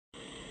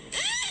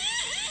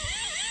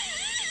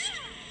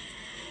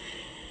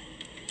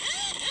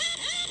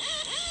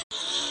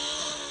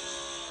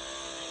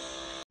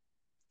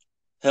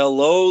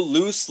Hello,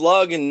 Loose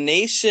Lug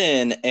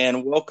Nation,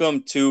 and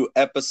welcome to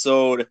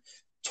episode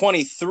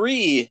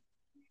 23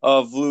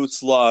 of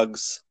Loose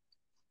Lugs,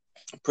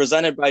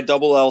 presented by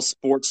Double L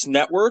Sports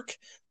Network.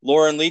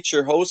 Lauren Leach,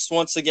 your host,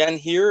 once again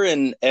here,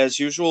 and as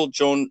usual,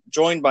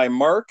 joined by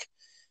Mark.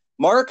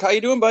 Mark, how you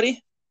doing,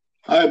 buddy?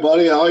 Hi,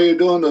 buddy. How you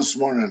doing this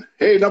morning?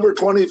 Hey, number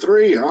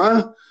 23,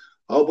 huh?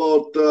 How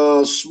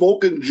about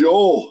Smoking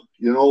Joe,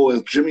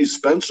 with Jimmy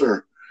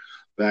Spencer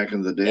back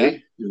in the Yeah,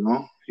 day?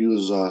 He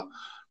was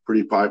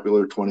pretty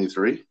popular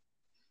 23.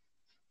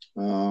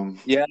 Um,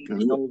 yeah,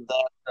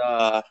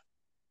 that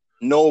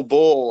No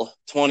Bull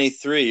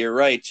 23. You're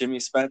right, Jimmy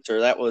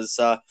Spencer. That was,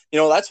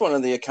 that's one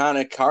of the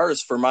iconic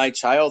cars for my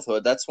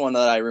childhood. That's one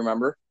that I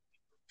remember.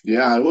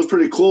 yeah, it was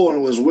pretty cool, and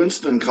it was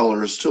Winston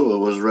colors, too. It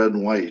was red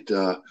and white.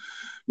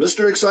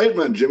 Mr.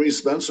 Excitement, Jimmy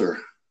Spencer.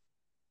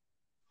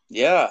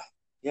 Yeah,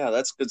 yeah,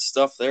 that's good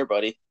stuff there,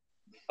 buddy.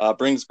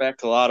 Brings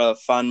back a lot of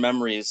fond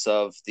memories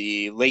of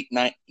the late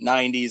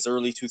 90s,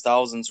 early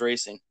 2000s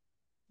racing.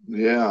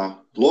 Yeah,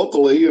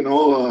 locally,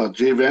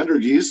 Jay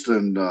Vandergeest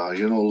and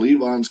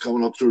Levon's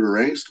coming up through the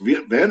ranks.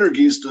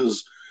 Vandergeest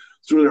is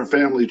through their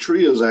family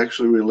tree is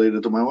actually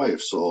related to my wife,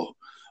 so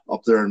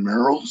up there in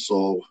Merrill.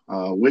 So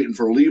waiting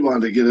for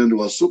Levon to get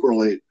into a super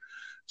late,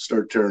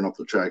 start tearing up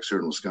the tracks here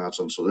in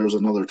Wisconsin. So there's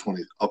another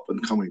 20 up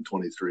and coming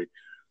 23.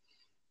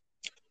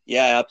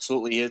 Yeah,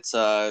 absolutely. It's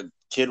a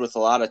kid with a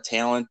lot of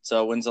talent,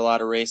 wins a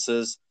lot of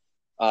races.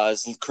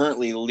 Is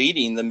currently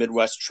leading the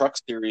Midwest Truck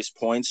Series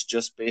points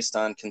just based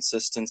on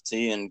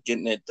consistency and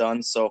getting it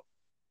done. So,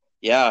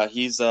 yeah,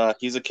 he's a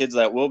kid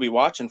that we'll be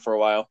watching for a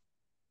while.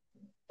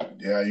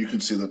 Yeah, you can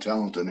see the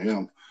talent in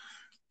him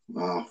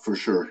for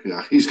sure.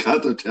 Yeah, he's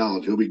got the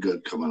talent. He'll be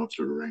good coming up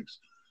through the ranks.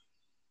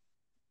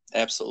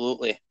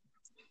 Absolutely.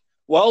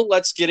 Well,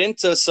 let's get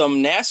into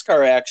some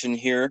NASCAR action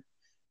here.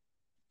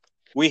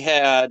 We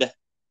had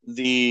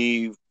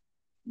the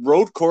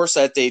road course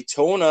at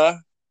Daytona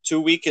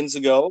 2 weekends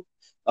ago.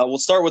 We'll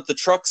start with the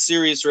Truck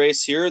Series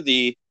race here,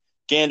 the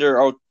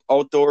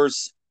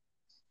Outdoors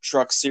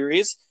Truck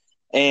Series.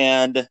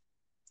 And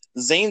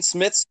Zane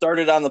Smith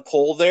started on the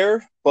pole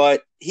there,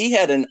 but he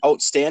had an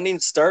outstanding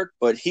start,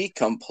 but he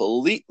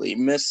completely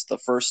missed the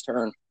first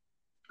turn.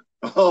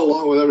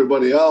 Along with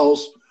everybody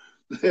else.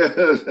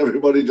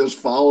 Everybody just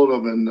followed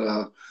him,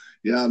 and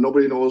yeah,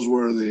 nobody knows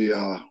where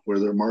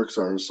their marks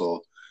are.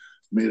 So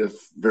made it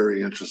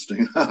very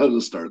interesting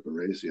to start the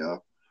race. Yeah,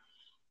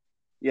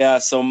 Yeah,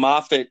 so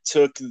Moffitt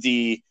took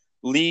the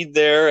lead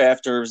there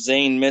after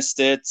Zane missed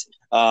it.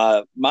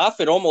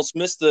 Moffitt almost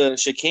missed the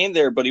chicane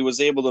there, but he was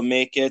able to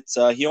make it.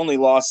 He only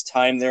lost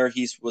time there.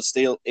 He was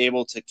still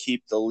able to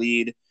keep the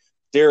lead.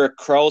 Derek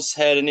Kraus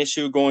had an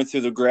issue going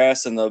through the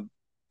grass in the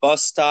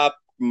bus stop.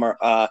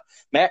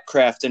 Matt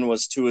Crafton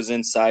was to his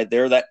inside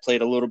there. That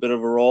played a little bit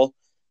of a role.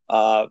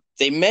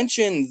 They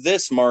mentioned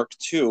this, Mark,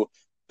 too.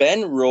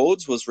 Ben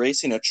Rhodes was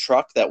racing a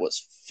truck that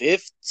was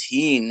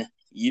 15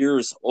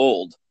 years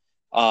old.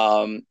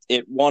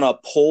 It won a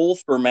pole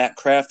for Matt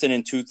Crafton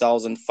in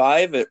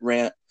 2005. It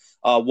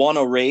won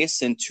a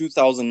race in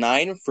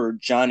 2009 for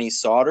Johnny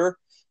Sauter.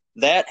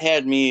 That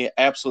had me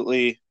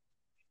absolutely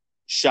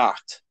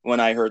shocked when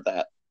I heard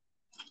that.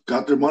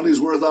 got their money's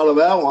worth out of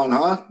that one,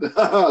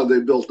 huh? They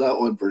built that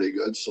one pretty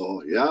good.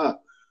 So yeah,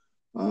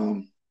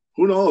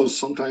 who knows?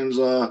 Sometimes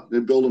they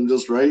build them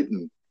just right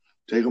and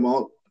take them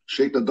out,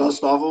 shake the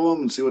dust off of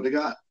them, and see what they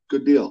got.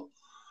 Good deal.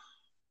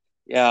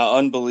 Yeah,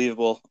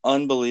 unbelievable,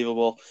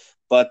 unbelievable.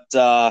 But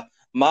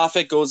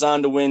Moffitt goes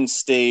on to win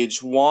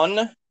stage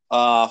one.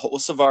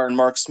 Hocevar and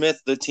Mark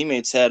Smith, the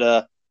teammates, had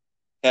a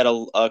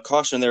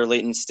caution there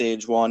late in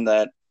stage one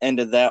that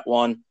ended that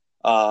one.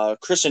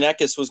 Christian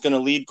Eckes was going to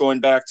lead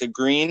going back to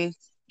green.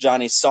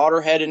 Johnny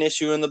Sauter had an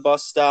issue in the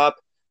bus stop.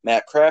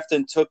 Matt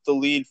Crafton took the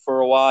lead for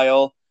a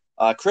while.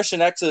 Christian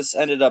Eckes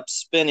ended up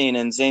spinning,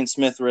 and Zane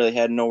Smith really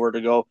had nowhere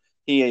to go.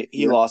 He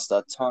Yeah. lost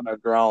a ton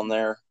of ground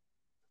there.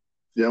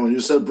 Yeah, when you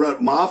said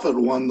Brett Moffitt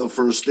won the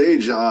first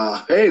stage,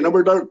 hey,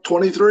 number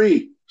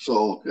 23.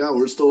 So, yeah,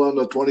 we're still on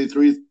the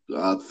 23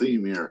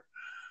 theme here.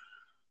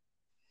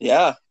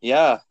 Yeah,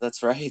 yeah,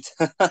 that's right.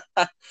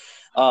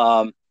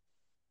 um,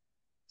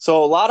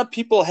 so a lot of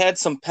people had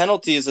some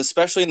penalties,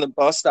 especially in the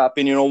bus stop.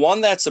 And,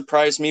 one that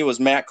surprised me was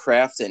Matt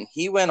Crafton.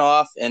 He went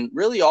off and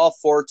really all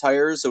four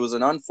tires, it was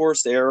an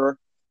unforced error,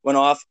 went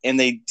off, and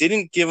they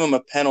didn't give him a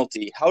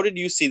penalty. How did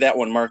you see that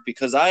one, Mark?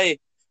 Because I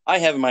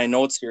have in my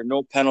notes here,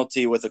 no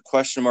penalty with a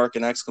question mark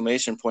and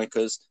exclamation point,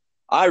 because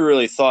I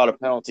really thought a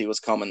penalty was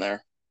coming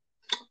there.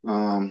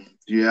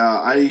 Yeah,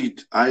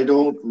 I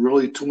don't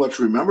really too much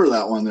remember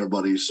that one there,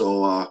 buddy.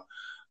 So,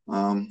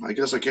 I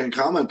guess I can't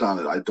comment on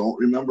it. I don't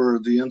remember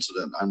the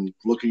incident. I'm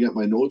looking at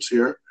my notes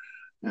here,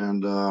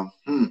 and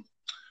when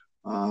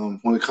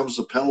it comes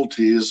to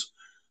penalties,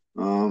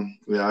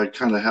 yeah, I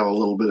kind of have a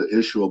little bit of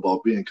issue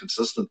about being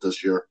consistent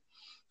this year.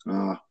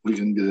 We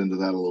can get into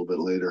that a little bit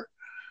later.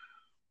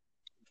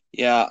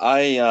 Yeah,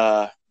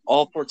 I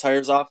all four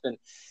tires off, and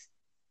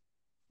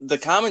the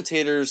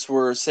commentators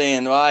were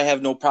saying, well, I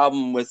have no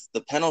problem with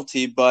the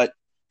penalty, but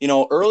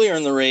earlier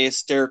in the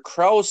race, Derek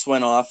Kraus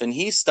went off and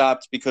he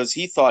stopped because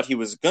he thought he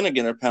was going to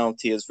get a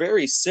penalty. It's a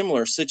very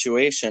similar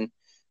situation.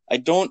 I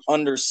don't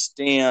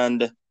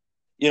understand.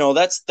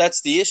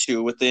 That's the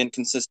issue with the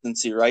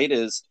inconsistency, right?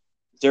 Is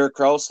Derek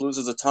Kraus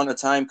loses a ton of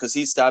time because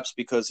he stops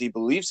because he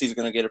believes he's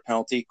going to get a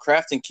penalty.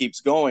 Crafton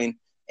keeps going.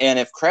 And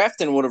if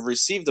Crafton would have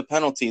received the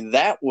penalty,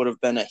 that would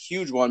have been a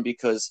huge one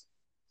because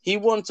he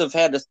wouldn't have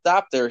had to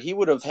stop there. He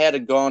would have had to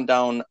gone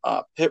down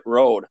pit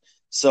road.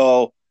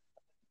 So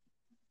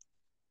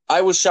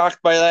I was shocked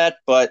by that,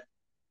 but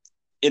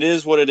it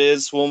is what it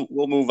is. We'll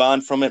move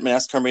on from it.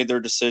 NASCAR made their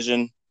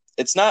decision.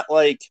 It's not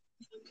like,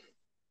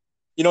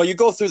 you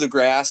go through the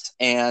grass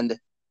and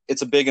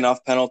it's a big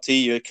enough penalty.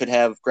 You could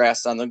have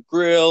grass on the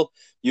grill.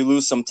 You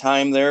lose some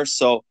time there.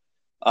 So,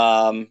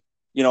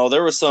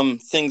 there were some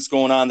things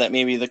going on that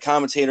maybe the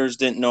commentators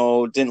didn't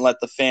know, didn't let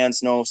the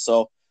fans know.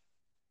 So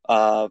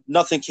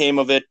nothing came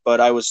of it, but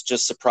I was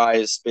just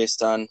surprised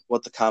based on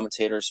what the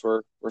commentators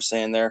were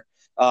saying there.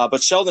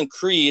 But Sheldon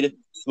Creed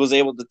was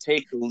able to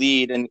take the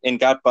lead and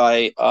got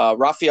by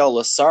Rafael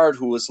Lessard,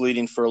 who was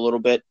leading for a little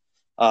bit.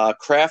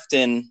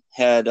 Crafton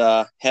had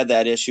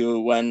that issue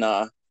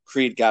when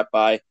Creed got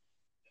by.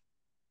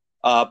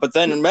 But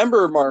then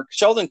remember, Mark,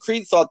 Sheldon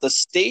Creed thought the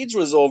stage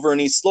was over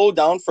and he slowed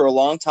down for a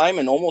long time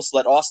and almost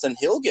let Austin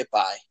Hill get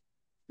by.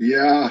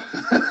 Yeah.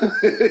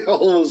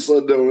 All of a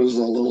sudden there was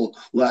a little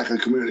lack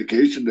of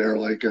communication there.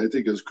 Like I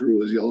think his crew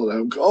was yelling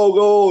at him,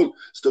 go,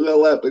 still got a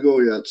lap to go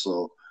yet.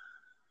 So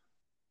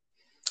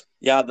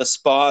yeah,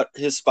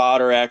 his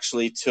spotter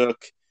actually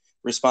took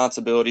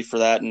responsibility for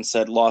that and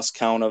said lost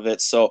count of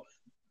it. So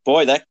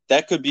boy,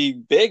 that could be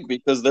big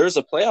because there's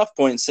a playoff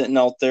point sitting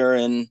out there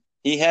and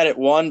he had it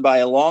won by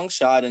a long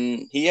shot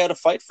and he had a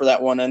fight for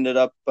that one, ended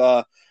up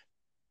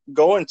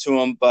going to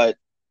him, but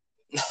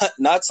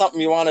not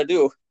something you want to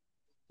do.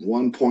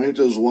 1 point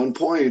is 1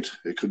 point.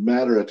 It could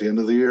matter at the end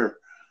of the year.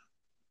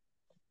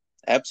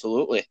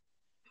 Absolutely.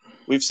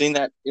 We've seen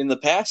that in the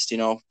past.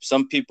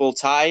 Some people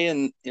tie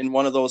in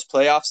one of those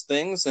playoffs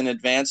things and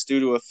advance due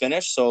to a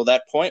finish. So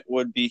that point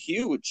would be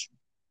huge.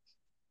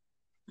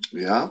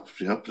 Yeah.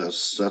 Yep.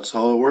 That's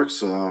how it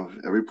works.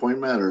 Every point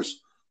matters.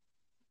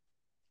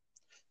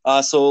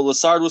 So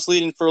Lessard was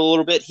leading for a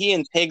little bit. He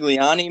and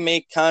Tagliani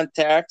make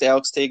contact.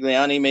 Alex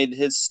Tagliani made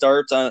his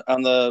start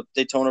on the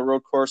Daytona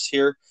road course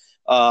here.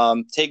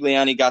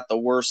 Tagliani got the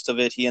worst of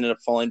it. He ended up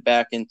falling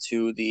back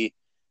into the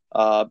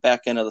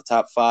back end of the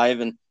top five.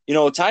 And,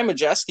 Ty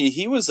Majeski,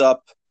 he was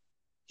up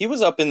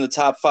in the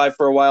top five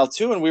for a while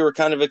too. And we were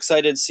kind of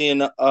excited seeing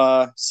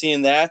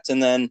that.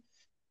 And then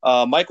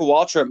Michael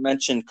Waltrip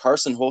mentioned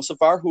Carson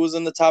Hocevar, who was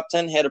in the top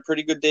 10, had a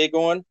pretty good day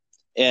going.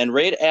 And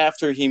right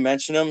after he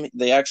mentioned him,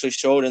 they actually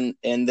showed,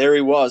 and there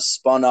he was,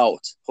 spun out,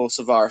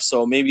 Hocevar.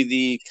 So maybe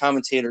the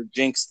commentator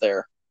jinxed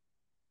there.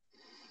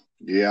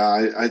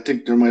 Yeah, I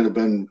think there might have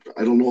been,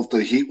 I don't know if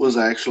the heat was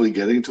actually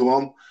getting to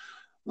him.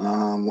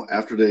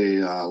 After they,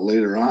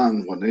 later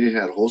on, when they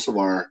had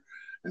Hocevar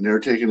and they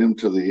were taking him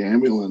to the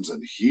ambulance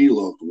and he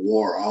looked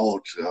wore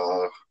out,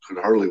 could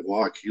hardly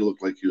walk. He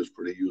looked like he was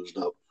pretty used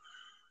up.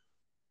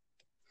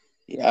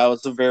 Yeah, it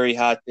was a very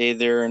hot day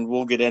there, and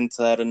we'll get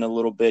into that in a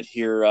little bit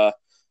here.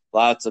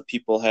 Lots of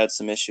people had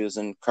some issues,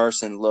 and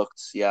Carson looked,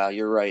 yeah,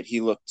 you're right.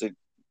 He looked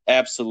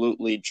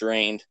absolutely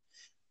drained.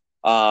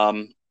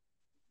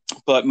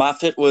 But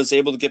Moffitt was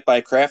able to get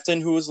by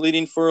Crafton, who was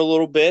leading for a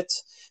little bit.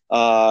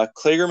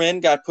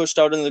 Kligerman got pushed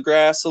out in the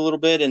grass a little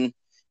bit,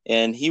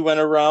 and he went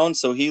around,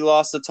 so he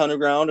lost a ton of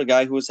ground. A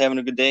guy who was having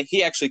a good day.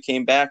 He actually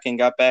came back and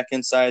got back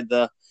inside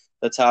the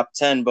top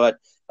 10, but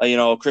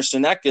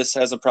Christian Eckes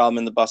has a problem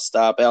in the bus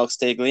stop. Alex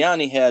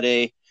Tagliani had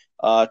a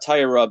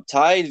tire rub.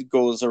 Ty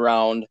goes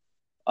around.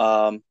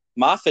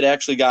 Moffitt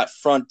actually got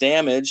front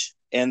damage,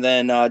 and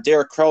then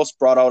Derek Kraus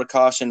brought out a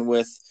caution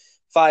with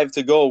 5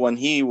 to go when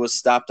he was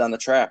stopped on the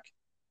track.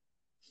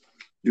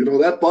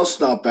 That bus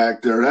stop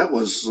back there, that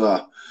was,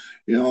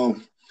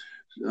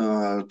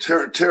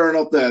 tearing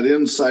up that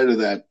inside of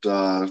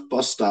that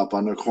bus stop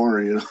on the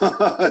corner.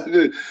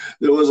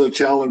 There was a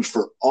challenge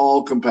for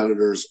all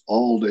competitors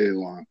all day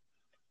long.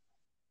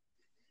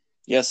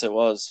 Yes, it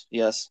was.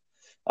 Yes.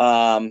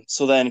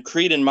 So then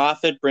Creed and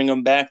Moffitt bring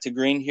them back to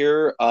green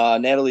here.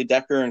 Natalie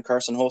Decker and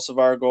Carson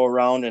Hocevar go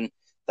around, and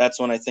that's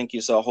when I think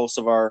you saw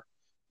Hocevar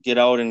get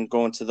out and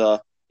go into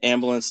the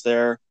ambulance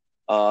there.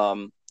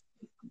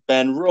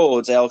 Ben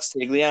Rhodes, Alex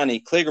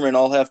Tagliani, Kligerman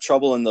all have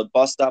trouble in the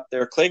bus stop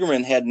there.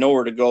 Kligerman had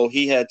nowhere to go.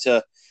 He had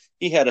to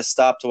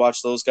stop to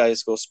watch those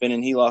guys go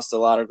spinning. He lost a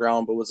lot of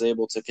ground, but was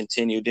able to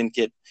continue. Didn't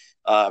get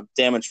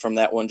damage from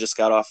that one. Just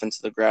got off into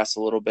the grass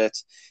a little bit.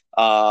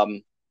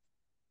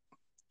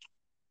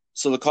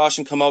 So the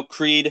caution come out.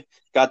 Creed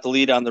got the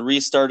lead on the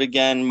restart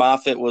again.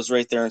 Moffitt was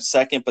right there in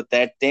second, but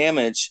that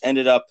damage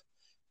ended up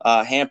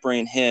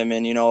hampering him.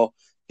 And,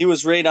 he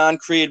was right on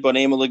Creed, but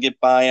able to get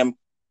by him.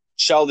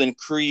 Sheldon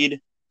Creed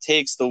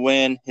takes the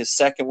win, his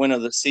second win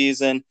of the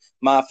season.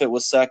 Moffitt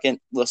was second.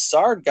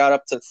 Lessard got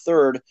up to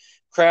third.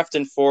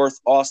 Crafton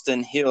fourth.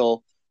 Austin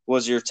Hill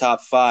was your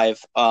top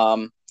five.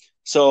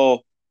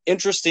 So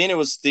interesting. It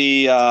was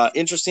the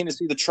interesting to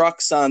see the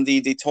trucks on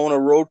the Daytona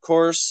road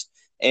course,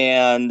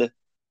 and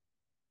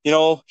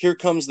here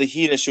comes the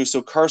heat issue.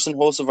 So Carson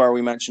Hocevar,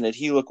 we mentioned it.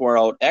 He looked wore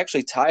out.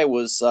 Actually, Ty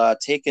was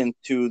taken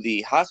to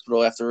the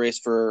hospital after the race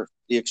for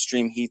the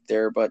extreme heat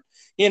there, but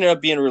he ended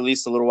up being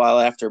released a little while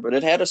after. But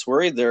it had us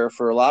worried there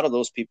for a lot of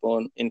those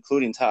people,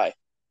 including Ty.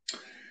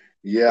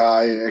 Yeah,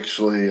 I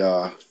actually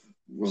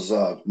was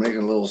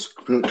making a little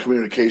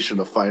communication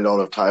to find out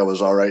if Ty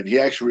was all right. He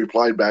actually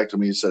replied back to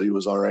me. He said he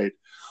was all right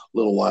a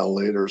little while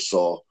later.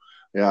 So,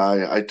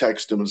 yeah, I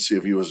texted him and see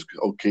if he was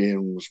okay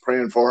and was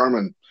praying for him.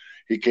 And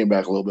he came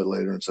back a little bit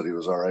later and said he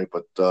was all right.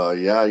 But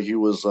yeah, he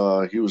was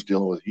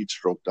dealing with heat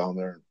stroke down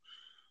there.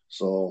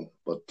 So,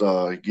 but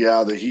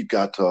yeah, the heat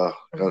got to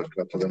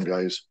them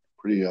guys.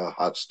 Pretty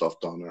hot stuff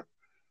down there.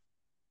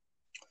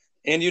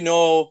 And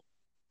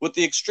with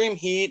the extreme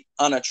heat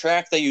on a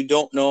track that you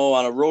don't know,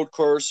 on a road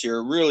course,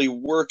 you're really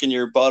working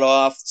your butt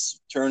off,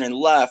 turning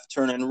left,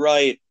 turning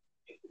right,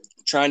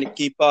 trying to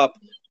keep up.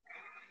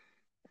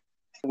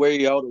 Wear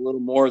you out a little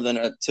more than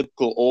a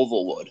typical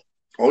oval would.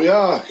 Oh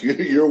yeah,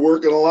 you're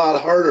working a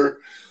lot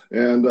harder,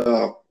 and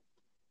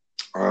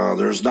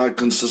there's not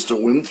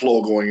consistent wind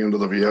flow going into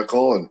the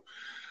vehicle, and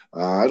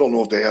I don't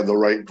know if they had the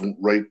right.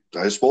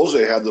 I suppose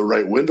they had the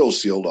right window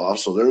sealed off,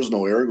 so there's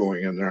no air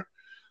going in there.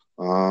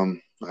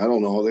 I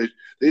don't know.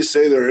 They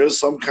say there is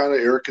some kind of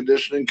air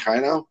conditioning,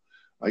 kind of.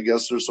 I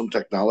guess there's some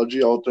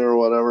technology out there or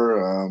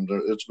whatever.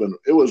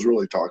 It was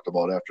really talked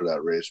about after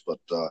that race, but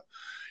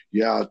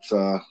yeah,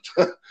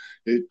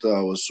 it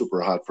was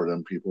super hot for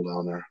them people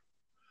down there.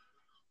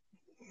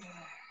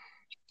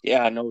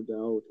 Yeah, no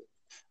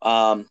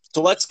doubt.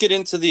 So let's get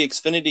into the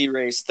Xfinity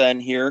race then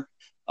here.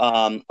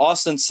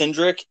 Austin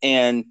Cindric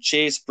and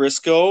Chase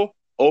Briscoe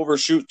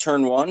overshoot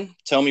turn one.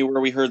 Tell me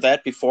where we heard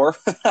that before.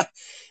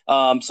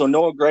 So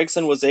Noah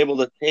Gragson was able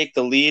to take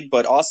the lead,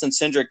 but Austin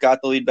Cindric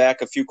got the lead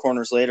back a few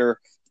corners later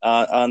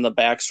on the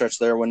backstretch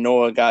there when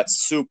Noah got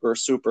super,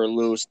 super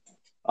loose.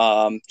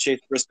 Chase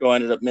Briscoe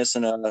ended up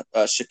missing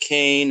a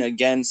chicane,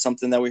 again,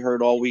 something that we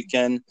heard all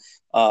weekend.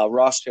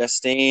 Ross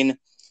Chastain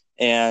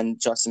and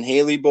Justin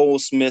Haley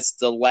both missed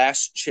the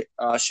last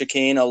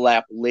chicane a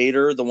lap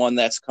later, the one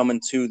that's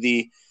coming to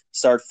the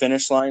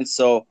start-finish line.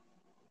 So,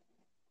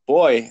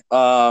 boy,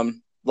 a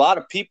lot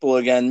of people,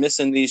 again,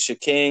 missing these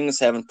chicanes,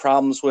 having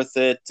problems with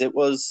it. It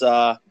was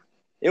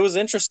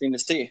interesting to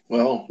see.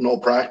 Well, no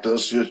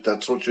practice.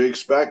 That's what you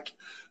expect.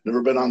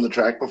 Never been on the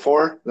track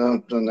before,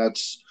 and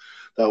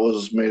that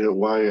was made it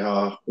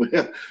why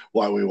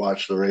we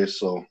watched the race.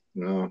 So,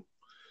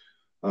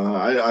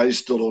 I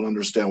still don't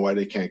understand why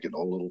they can't get a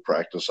little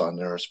practice on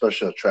there,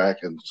 especially a track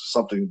and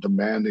something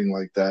demanding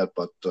like that.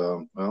 But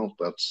well,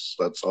 that's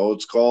how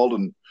it's called,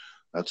 and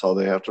that's how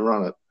they have to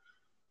run it.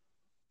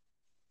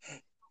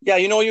 Yeah,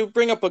 you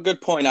bring up a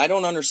good point. I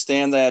don't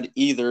understand that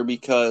either,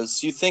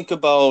 because you think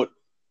about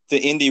the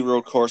Indy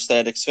road course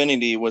that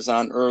Xfinity was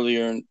on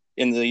earlier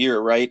in the year,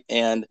 right?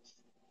 And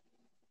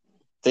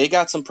they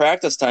got some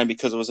practice time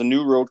because it was a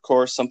new road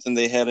course, something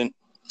they hadn't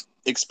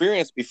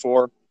experienced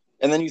before.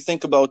 And then you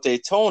think about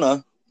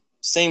Daytona,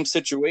 same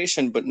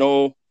situation, but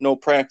no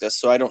practice.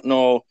 So I don't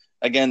know,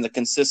 again, the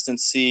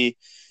consistency,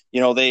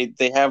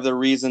 they have their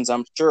reasons,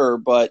 I'm sure,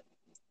 but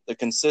the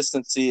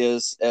consistency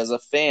is, as a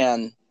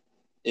fan,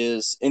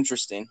 is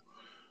interesting.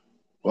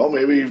 Well,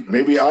 maybe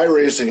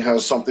iRacing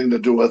has something to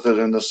do with it,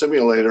 and the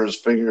simulators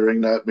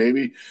figuring that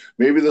maybe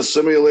the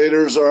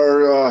simulators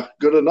are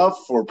good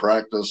enough for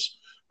practice,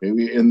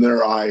 maybe in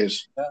their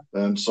eyes,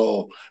 and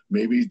so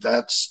maybe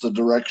that's the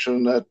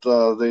direction that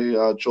they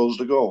chose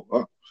to go.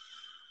 Huh?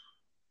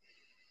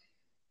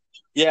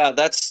 Yeah,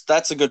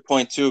 that's a good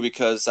point too,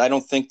 because I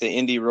don't think the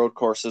Indy road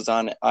course is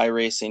on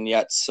iRacing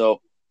yet, so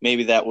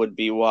maybe that would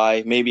be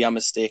why. Maybe I'm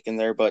mistaken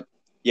there, but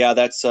yeah,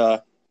 that's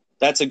a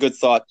good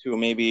thought too.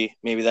 Maybe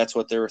that's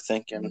what they were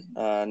thinking.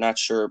 Not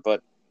sure,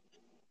 but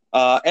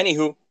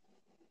anywho,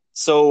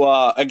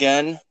 so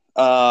again,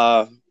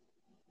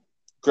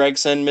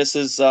 Gragson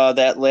misses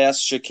that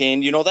last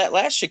chicane. That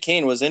last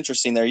chicane was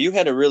interesting there. You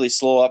had to really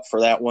slow up for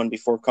that one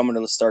before coming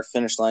to the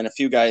start-finish line. A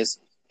few guys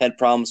had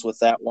problems with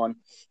that one.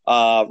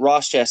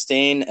 Ross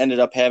Chastain ended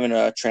up having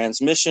a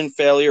transmission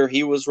failure.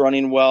 He was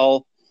running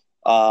well.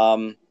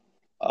 Burton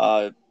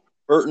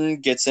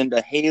gets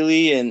into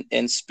Haley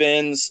and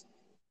spins.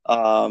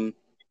 And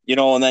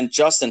then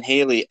Justin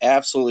Haley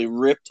absolutely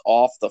ripped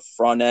off the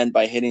front end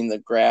by hitting the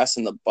grass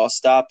in the bus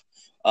stop.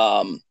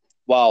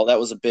 Wow, that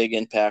was a big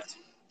impact.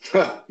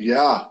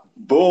 Yeah,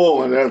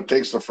 boom, and it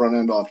takes the front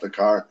end off the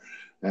car,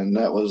 and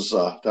that was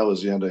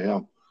the end of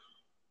him.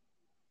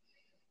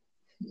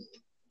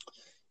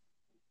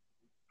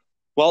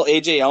 Well,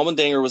 AJ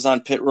Allmendinger was on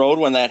pit road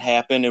when that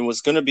happened and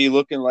was going to be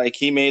looking like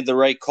he made the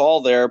right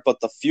call there, but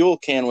the fuel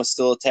can was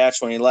still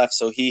attached when he left,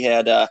 so he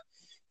had a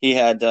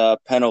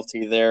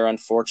penalty there,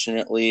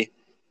 unfortunately,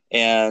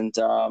 and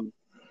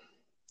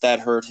that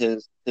hurt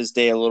his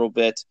day a little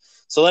bit.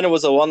 So then it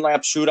was a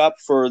one-lap shoot-up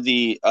for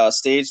the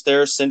stage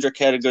there. Cindric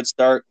had a good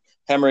start.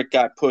 Hemrick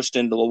got pushed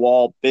into the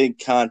wall. Big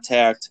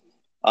contact.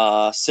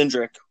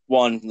 Cindric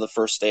won the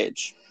first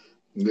stage.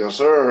 Yes,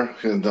 sir.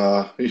 And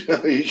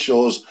he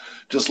shows,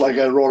 just like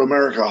at Road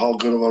America, how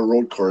good of a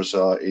road course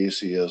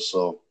AC is.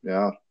 So,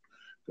 yeah,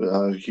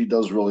 he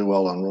does really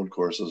well on road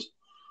courses.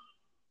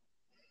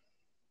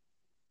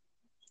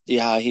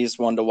 Yeah, he's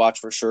one to watch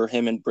for sure.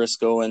 Him and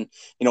Briscoe, and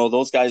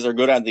those guys are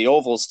good on the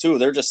ovals too.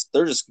 They're just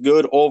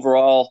good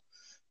overall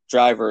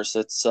drivers.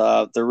 It's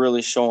they're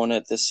really showing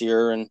it this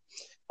year. And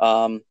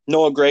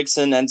Noah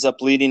Gragson ends up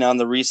leading on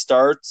the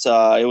restart.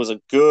 It was a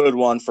good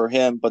one for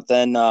him, but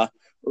then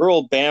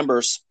Earl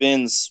Bamber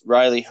spins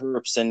Riley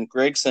Herbst, and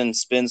Gragson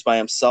spins by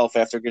himself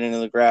after getting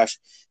in the grass.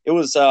 It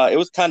was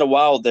kind of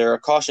wild there. A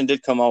caution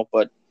did come out,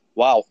 but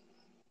wow.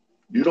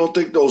 You don't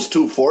think those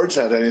two Fords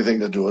had anything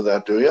to do with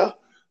that, do you?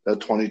 That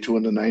 22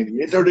 and the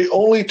 98. They're the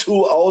only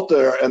two out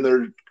there, and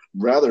they're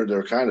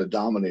kind of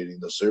dominating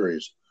the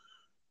series.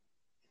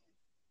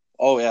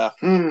 Oh yeah,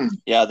 Hmm.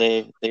 yeah.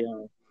 They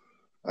are.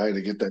 I had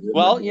to get that in there,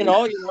 Well, buddy.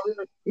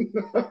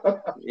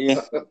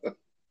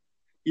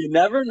 you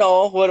never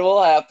know what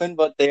will happen,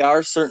 but they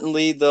are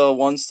certainly the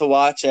ones to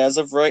watch as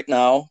of right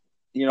now.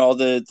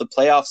 The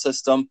playoff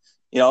system.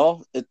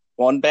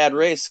 One bad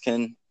race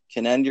can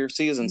end your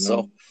season, No.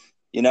 so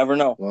you never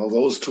know. Well,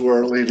 those two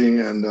are leading,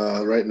 and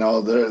right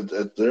now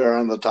they're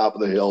on the top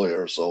of the hill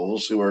here. So we'll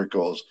see where it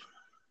goes.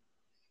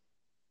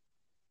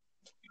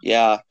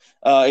 Yeah,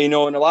 and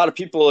a lot of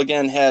people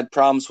again had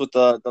problems with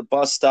the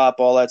bus stop,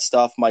 all that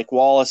stuff. Mike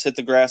Wallace hit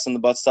the grass on the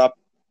bus stop,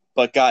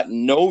 but got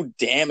no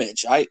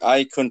damage.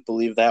 I couldn't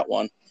believe that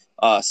one.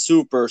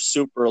 Super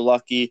super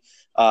lucky.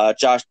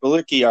 Josh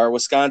Balicki, our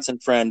Wisconsin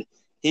friend,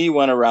 he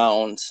went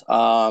around.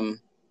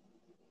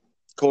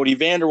 Cody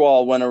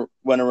Vanderwall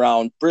went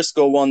around.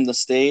 Briscoe won the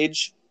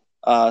stage.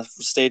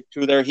 Stage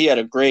two there. He had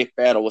a great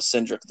battle with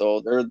Cindric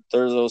though. There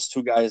those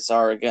two guys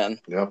are again.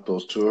 Yep,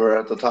 those two are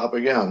at the top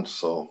again.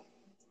 So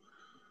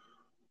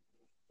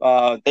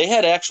They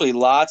had actually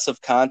lots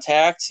of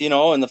contacts,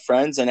 and the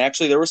friends, and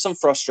actually there was some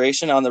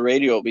frustration on the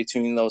radio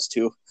between those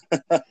two.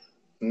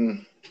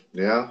 mm,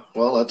 yeah,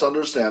 well, that's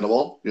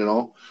understandable.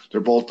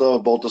 They're both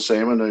the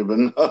same, and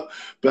they've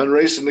been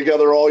racing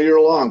together all year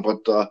long.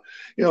 But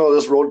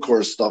this road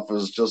course stuff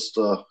is just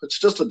it's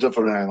just a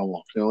different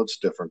animal. It's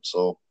different.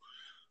 So,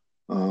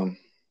 um,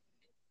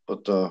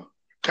 but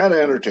kind of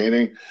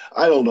entertaining.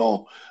 I don't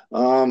know.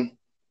 Um,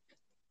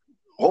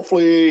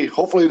 hopefully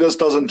this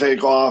doesn't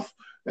take off,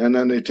 and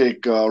then they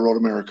take Road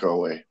America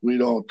away. We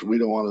don't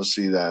want to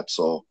see that.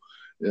 So,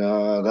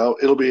 yeah,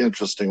 it'll be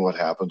interesting what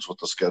happens with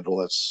the schedule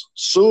that's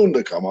soon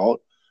to come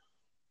out.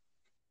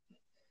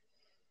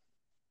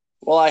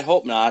 Well, I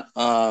hope not.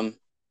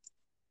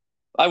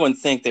 I wouldn't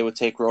think they would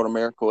take Road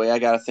America away. I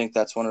got to think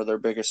that's one of their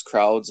biggest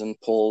crowds and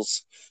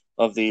pulls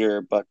of the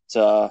year. But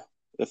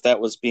if that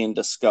was being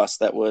discussed,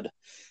 that would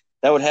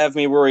have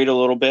me worried a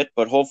little bit.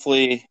 But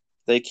hopefully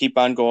they keep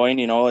on going.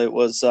 It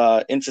was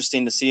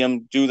interesting to see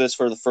them do this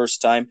for the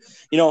first time.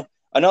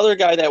 Another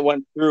guy that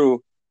went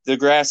through the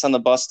grass on the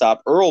bus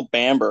stop, Earl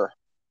Bamber.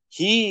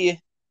 He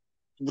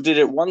did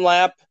it one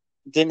lap,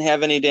 didn't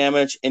have any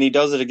damage, and he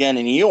does it again,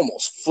 and he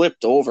almost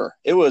flipped over.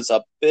 It was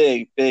a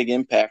big, big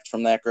impact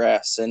from that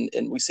grass, and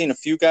we've seen a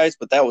few guys,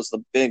 but that was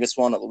the biggest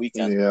one of the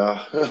weekend.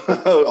 Yeah,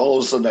 all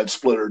of a sudden that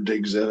splitter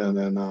digs in, and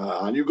then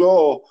on you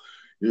go.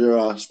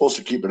 You're supposed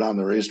to keep it on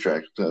the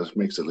racetrack. That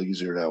makes it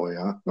easier that way,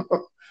 huh?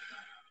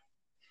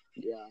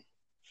 Yeah.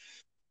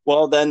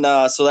 Well, then,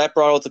 so that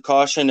brought out the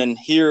caution, and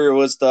here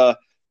was the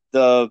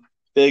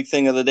big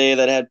thing of the day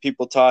that had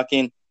people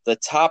talking. The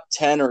top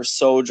 10 or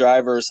so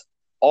drivers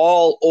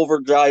all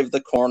overdrive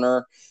the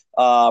corner.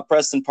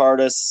 Preston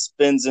Pardus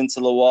spins into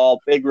the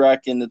wall, big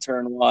wreck into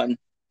turn one.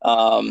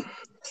 Um,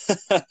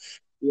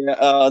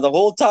 yeah, the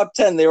whole top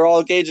 10, they were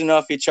all gauging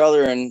off each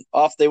other, and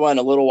off they went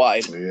a little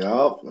wide.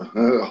 Yeah.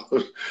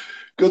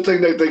 Good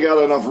thing that they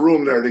got enough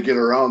room there to get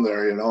around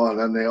there, and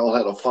then they all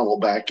had to funnel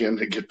back in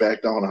to get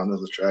back down onto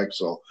the track.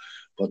 So,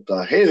 but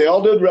hey, they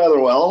all did rather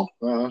well.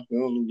 A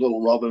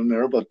little rub in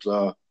there, but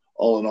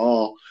all in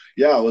all,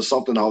 yeah, it was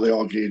something how they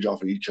all gauge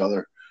off of each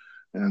other,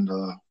 and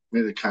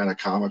made it kind of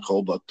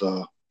comical, but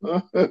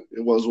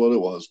it was what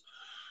it was.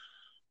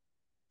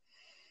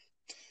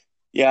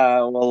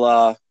 Yeah,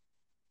 well,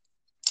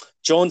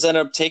 Jones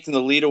ended up taking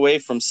the lead away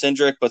from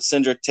Cindric, but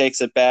Cindric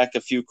takes it back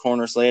a few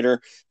corners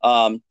later.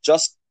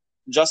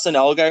 Justin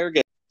Allgaier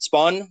gets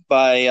spun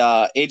by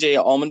AJ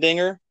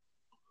Allmendinger,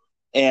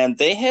 and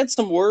they had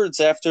some words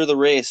after the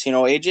race.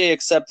 AJ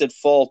accepted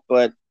fault,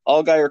 but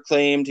Allgaier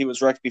claimed he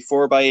was wrecked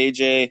before by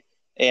AJ,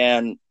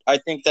 and I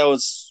think that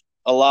was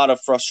a lot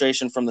of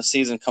frustration from the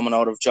season coming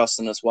out of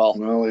Justin as well.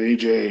 Well,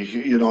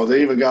 AJ,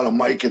 they even got a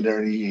mic in there,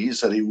 and he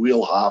said he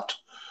wheel hopped.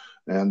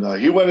 And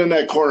he went in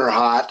that corner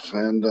hot,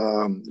 and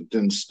it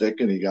didn't stick,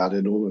 and he got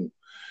into him.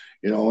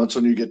 And once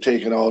when you get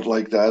taken out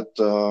like that,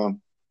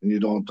 and you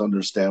don't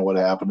understand what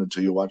happened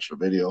until you watch the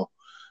video.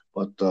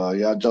 But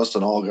yeah,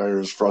 Justin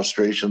Allgaier's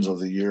frustrations of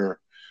the year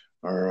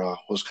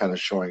was kind of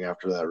showing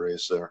after that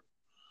race there.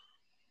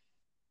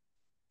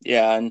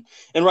 Yeah,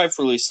 and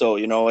rightfully so.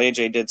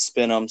 AJ did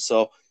spin him,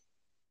 so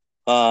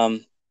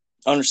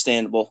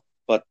understandable.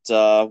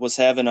 but was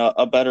having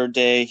a better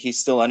day. He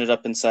still ended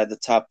up inside the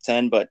top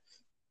 10. But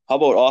how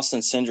about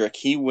Austin Cindric?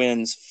 He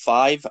wins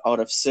 5 out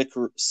of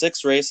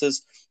 6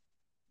 races.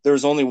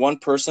 There's only one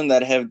person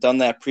that have done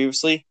that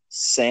previously,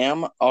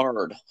 Sam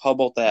Ard. How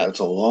about that? That's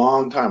a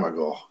long time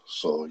ago.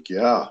 So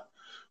yeah,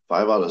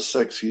 5 out of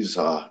 6. He's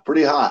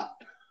pretty hot.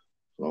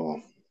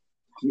 So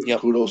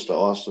Yep. kudos to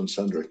Austin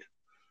Cindric.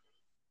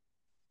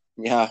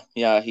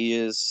 Yeah, he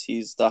is.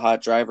 He's the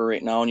hot driver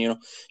right now. And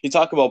you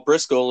talk about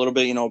Briscoe a little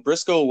bit.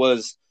 Briscoe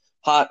was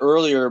hot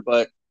earlier,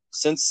 but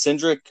since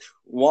Cindric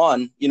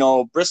won,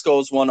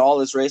 Briscoe's won all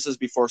his races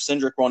before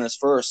Cindric won his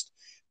first.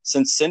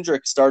 Since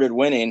Cindric started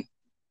winning,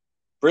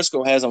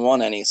 Briscoe hasn't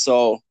won any,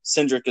 so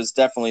Cindric is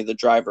definitely the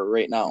driver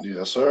right now.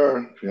 Yes,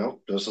 sir. Yep,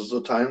 this is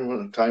the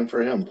time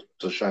for him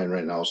to shine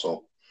right now.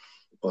 So,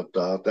 but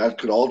that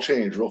could all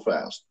change real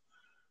fast.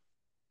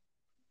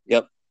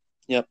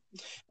 Yep.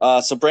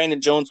 So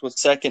Brandon Jones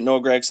was second,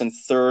 Noah Gragson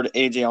third,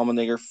 AJ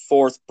Allmendinger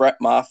fourth, Brett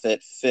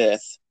Moffitt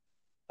fifth.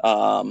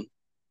 The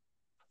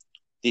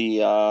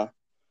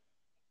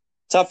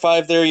top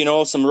 5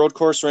 there, some road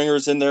course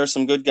ringers in there,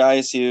 some good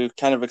guys. You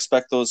kind of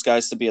expect those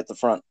guys to be at the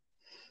front.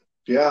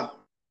 Yeah,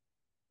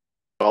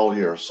 all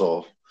year.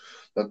 So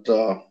that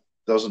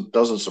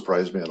doesn't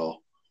surprise me at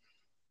all.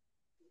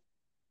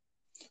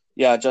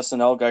 Yeah, Justin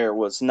Allgaier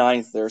was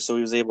ninth there, so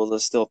he was able to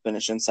still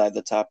finish inside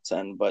the top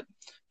 10, but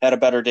had a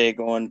better day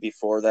going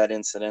before that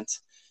incident.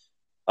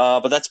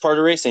 But that's part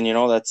of racing,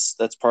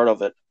 that's part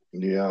of it.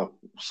 Yeah.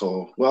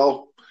 So,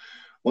 well,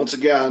 once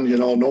again,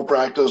 no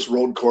practice,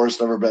 road course,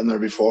 never been there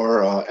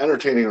before.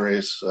 Entertaining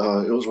race.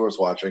 It was worth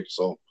watching.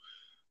 So,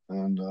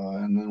 and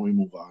then we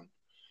move on.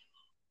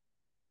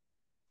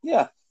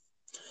 Yeah.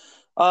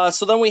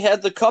 So then we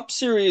had the Cup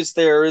Series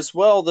there as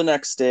well the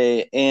next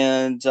day,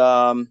 and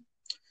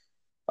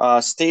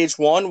stage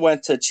 1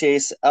 went to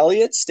Chase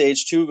Elliott.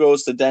 Stage 2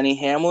 goes to Denny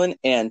Hamlin,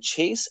 and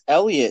Chase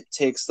Elliott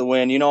takes the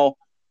win.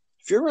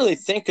 If you're really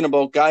thinking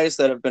about guys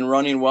that have been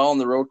running well on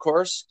the road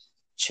course,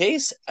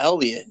 Chase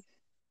Elliott.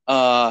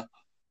 I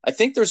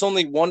think there's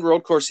only one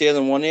road course he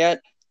hasn't won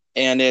yet,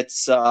 and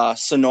it's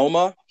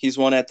Sonoma. He's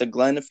won at the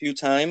Glen a few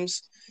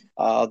times,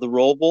 the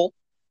Roval,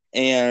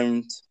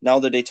 and now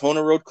the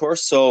Daytona road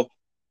course. So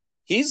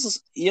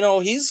he's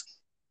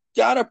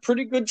got a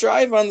pretty good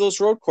drive on those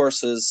road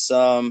courses.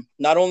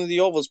 Not only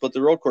the ovals, but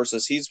the road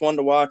courses. He's one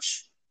to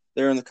watch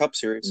there in the Cup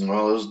Series.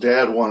 Well, his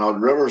dad won out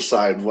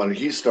Riverside when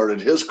he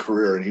started his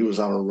career, and he was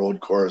on a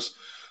road course.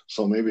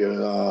 So maybe it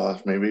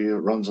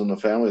runs in the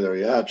family there.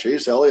 Yeah,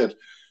 Chase Elliott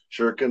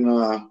sure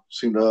can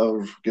seem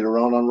to get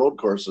around on road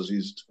courses.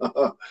 He's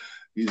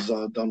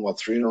done what,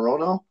 3 in a row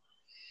now?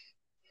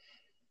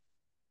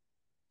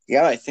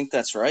 Yeah, I think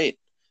that's right.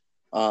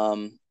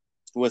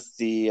 With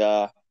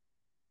the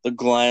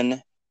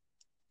Glen,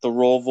 the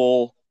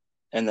Roval,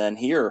 and then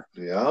here.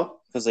 Yeah.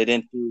 Because they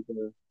didn't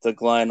do the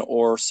Glen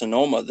or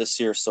Sonoma this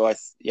year. So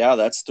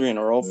that's 3 in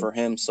a row for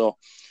him. So,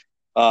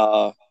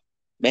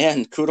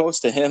 man,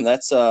 kudos to him.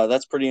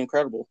 That's pretty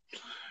incredible.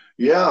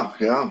 Yeah.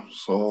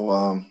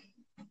 So,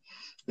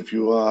 if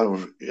you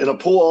in a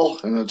pool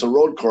and it's a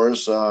road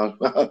course,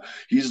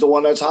 he's the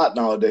one that's hot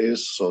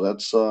nowadays. So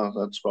that's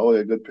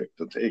probably a good pick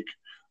to take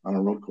on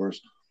a road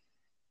course.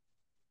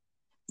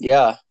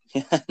 Yeah,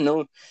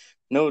 no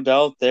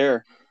doubt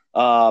there.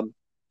 Well,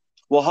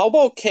 how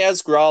about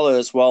Kaz Grala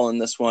as well in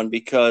this one?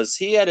 Because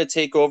he had to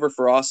take over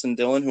for Austin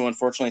Dillon, who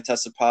unfortunately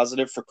tested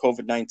positive for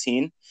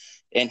COVID-19,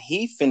 and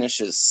he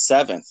finishes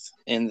 7th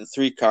in the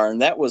 3 car,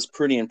 and that was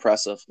pretty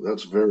impressive.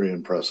 That's very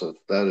impressive.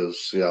 That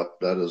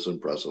is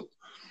impressive.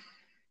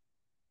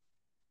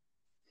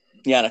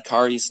 Yeah, in a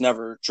car he's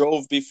never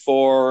drove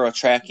before, a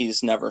track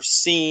he's never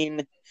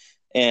seen,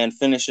 and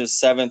finishes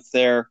 7th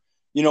there.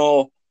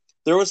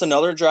 There was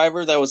another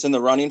driver that was in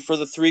the running for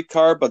the 3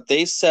 car, but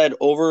they said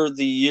over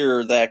the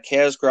year that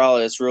Kaz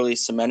Grala has really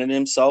cemented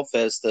himself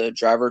as the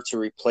driver to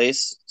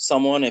replace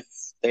someone if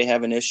they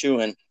have an issue,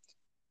 and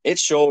it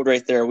showed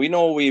right there. We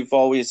know we've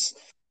always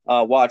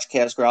watched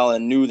Kaz Grala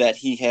and knew that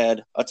he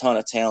had a ton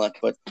of talent,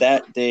 but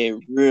that day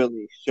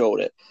really showed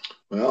it.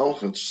 Well,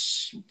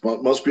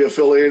 must be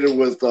affiliated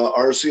with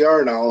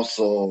RCR now,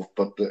 so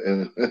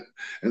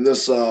and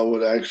this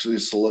would actually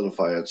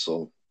solidify it.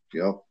 So,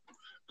 yep,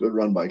 good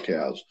run by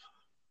Kaz.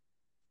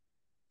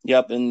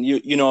 Yep, and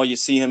you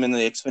see him in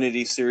the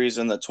Xfinity Series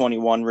and the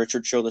 21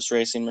 Richard Childress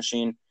Racing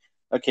Machine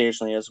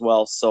occasionally as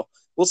well. So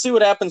we'll see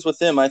what happens with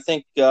him. I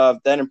think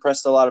that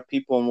impressed a lot of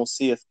people, and we'll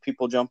see if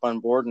people jump on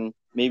board and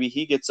maybe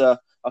he gets a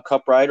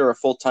Cup ride or a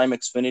full-time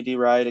Xfinity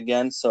ride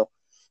again. So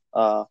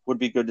would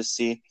be good to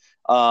see.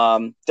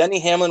 Denny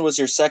Hamlin was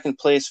your second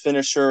place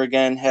finisher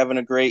again, having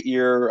a great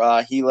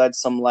year. He led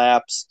some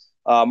laps.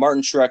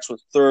 Martin Truex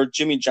was third,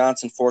 Jimmy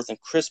Johnson fourth, and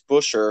Chris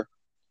Buescher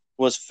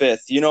was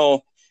fifth.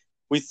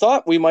 We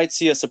thought we might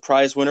see a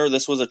surprise winner.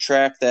 This was a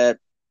track that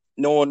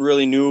no one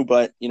really knew,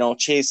 but,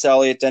 Chase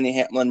Elliott, Denny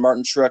Hamlin,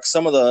 Martin Truex,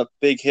 some of the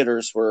big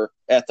hitters were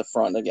at the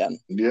front again.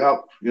 Yeah,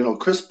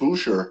 Chris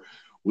Buescher,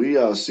 we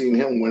seen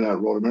him win at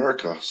Road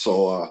America.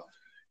 So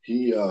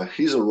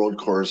he's a road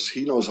course.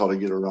 He knows how to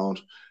get around.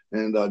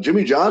 And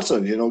Jimmy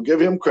Johnson,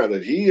 give him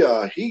credit.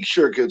 He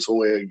sure gets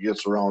away and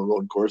gets around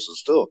road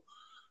courses too.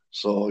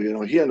 So,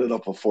 he ended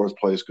up a fourth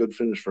place. Good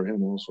finish for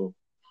him also.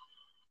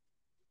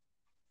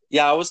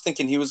 Yeah, I was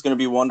thinking he was going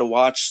to be one to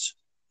watch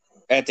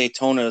at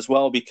Daytona as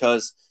well,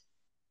 because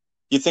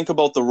you think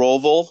about the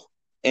Roval,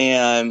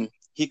 and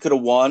he could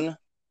have won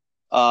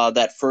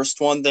that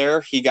first one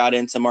there. He got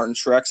into Martin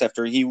Truex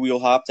after he wheel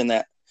hopped in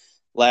that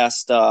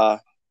last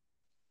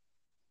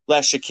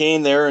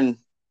chicane there and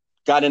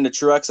got into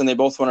Truex, and they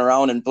both went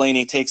around, and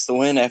Blaney takes the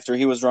win after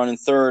he was running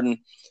third. And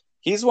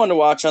he's one to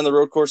watch on the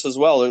road course as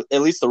well,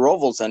 at least the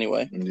Rovals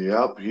anyway.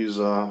 Yep, he's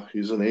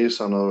an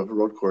ace on the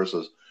road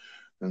courses.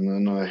 And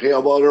then, hey, how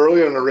about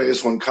earlier in the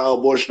race when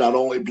Kyle Busch not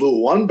only blew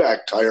one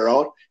back tire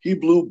out, he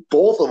blew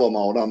both of them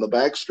out on the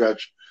back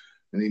stretch,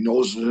 and he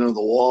nosed it into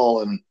the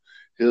wall. And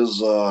his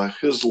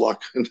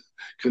luck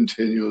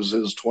continues.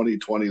 His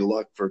 2020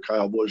 luck for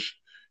Kyle Busch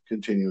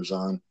continues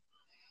on.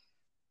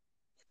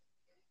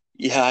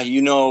 Yeah,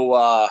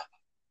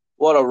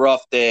 what a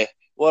rough day.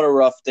 What a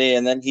rough day.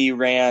 And then he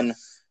ran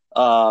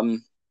a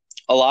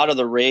lot of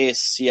the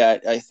race. Yeah,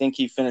 I think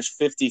he finished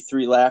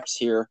 53 laps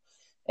here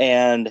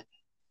and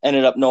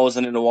ended up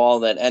nosing into a wall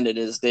that ended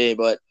his day.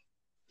 But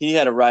he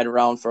had to ride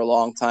around for a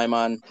long time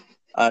on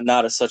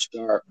not such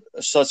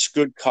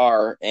good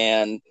car,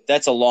 and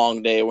that's a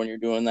long day when you're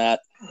doing that.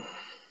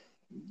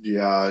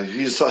 Yeah,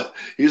 he's a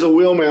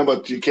wheelman,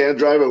 but you can't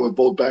drive it with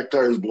both back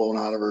tires blown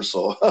out of her.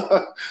 So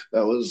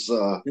that was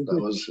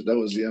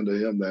the end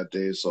of him that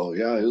day. So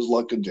yeah, his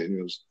luck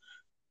continues.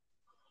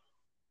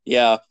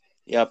 Yeah,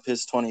 yep.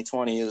 His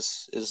 2020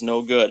 is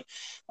no good.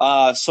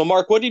 So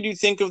Mark, what did you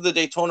think of the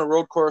Daytona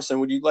Road Course,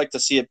 and would you like to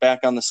see it back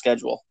on the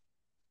schedule?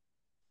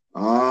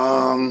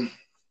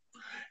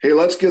 Hey,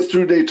 let's get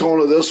through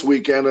Daytona this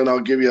weekend, and I'll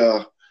give you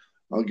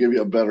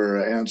a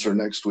better answer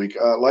next week.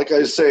 Like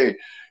I say,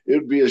 it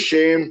would be a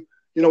shame.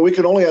 We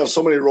can only have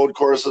so many road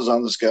courses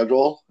on the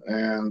schedule,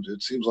 and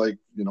it seems like,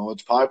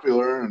 it's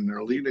popular and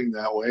they're leading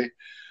that way.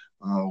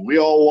 We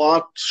all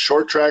want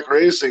short track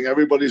racing.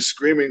 Everybody's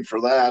screaming for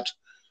that.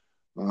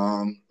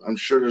 I'm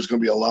sure there's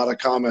going to be a lot of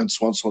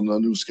comments when the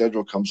new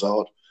schedule comes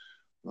out.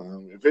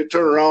 If they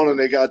turn around and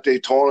they got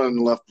Daytona and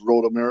left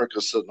Road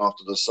America sitting off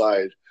to the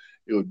side,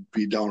 it would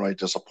be downright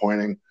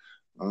disappointing.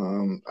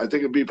 I think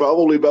it'd be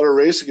probably better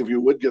racing if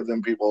you would give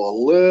them people a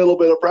little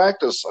bit of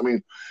practice. I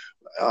mean,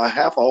 a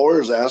half hour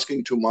is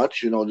asking too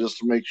much, just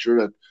to make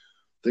sure that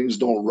things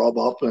don't rub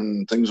up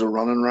and things are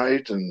running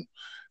right, and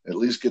at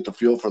least get the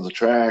feel for the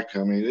track. I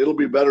mean, it'll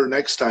be better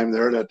next time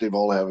there that they've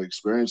all have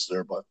experience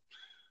there, but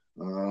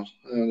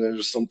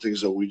there's some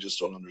things that we just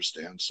don't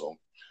understand. So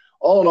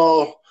all in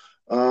all,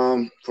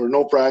 for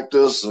no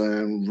practice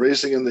and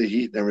racing in the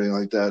heat and everything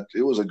like that,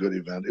 it was a good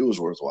event. It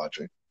was worth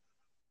watching.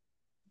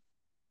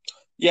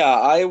 Yeah,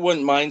 I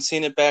wouldn't mind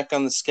seeing it back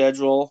on the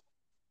schedule,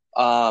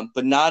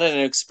 but not at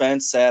an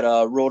expense at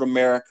Road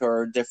America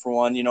or a different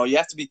one. You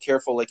have to be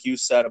careful, like you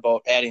said,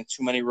 about adding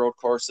too many road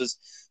courses.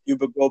 You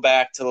would go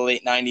back to the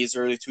late 90s,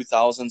 early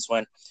 2000s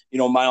when,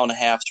 mile and a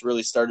halfs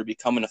really started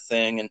becoming a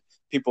thing, and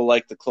people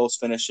like the close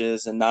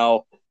finishes, and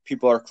now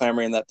people are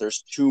clamoring that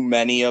there's too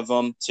many of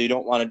them. So you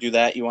don't want to do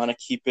that. You want to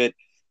keep it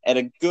at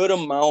a good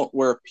amount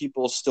where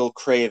people still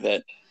crave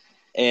it.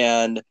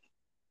 And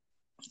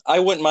I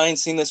wouldn't mind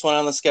seeing this one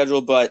on the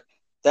schedule, but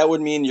that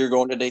would mean you're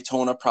going to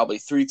Daytona probably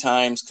 3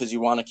 times because you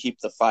want to keep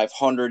the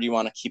 500, you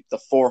want to keep the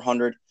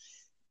 400.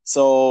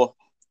 So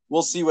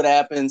we'll see what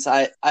happens.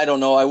 I don't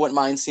know. I wouldn't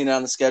mind seeing it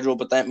on the schedule,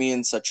 but that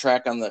means a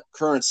track on the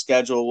current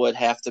schedule would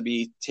have to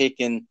be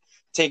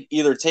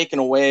either taken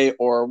away,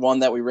 or one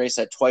that we race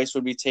at twice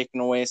would be taken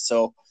away.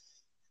 So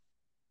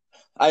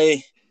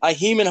I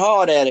hem and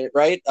hawed at it,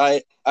 right?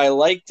 I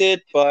liked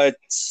it, but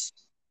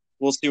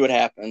we'll see what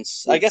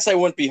happens. I guess I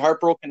wouldn't be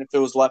heartbroken if it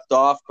was left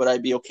off, but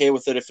I'd be okay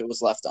with it if it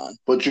was left on.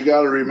 But you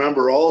got to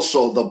remember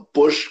also the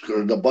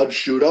Bud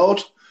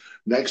Shootout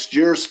next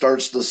year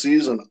starts the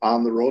season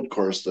on the road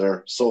course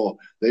there. So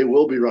they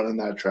will be running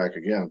that track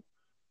again.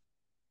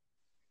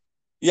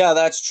 Yeah,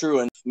 that's true.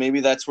 And maybe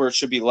that's where it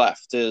should be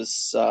left,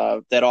 is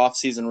that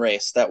off-season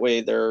race. That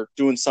way they're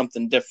doing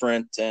something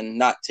different and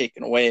not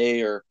taken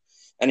away or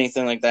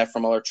anything like that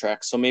from other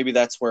tracks. So maybe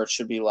that's where it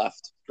should be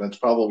left. That's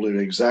probably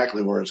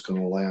exactly where it's going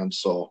to land.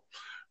 So,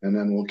 and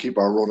then we'll keep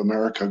our Road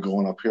America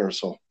going up here.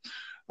 So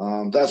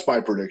that's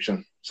my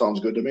prediction. Sounds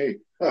good to me.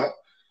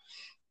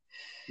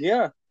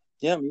 Yeah,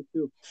 me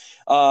too.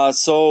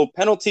 So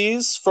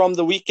penalties from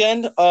the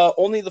weekend,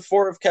 only the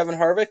 4 of Kevin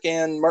Harvick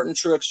and Martin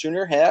Truex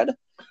Jr. had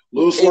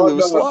loose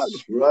lug.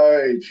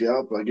 Right.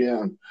 Yep.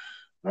 Again.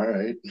 All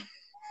right.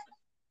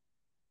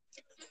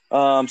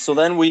 So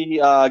then we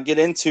get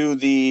into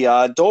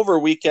the Dover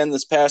weekend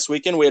this past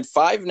weekend. We had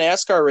 5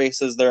 NASCAR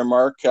races there,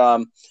 Mark.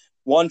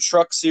 1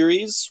 Truck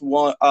Series, 2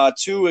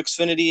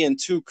 Xfinity, and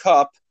 2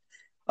 Cup.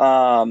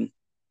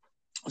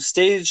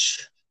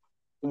 Stage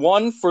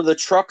 1 for the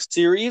Truck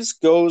Series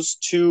goes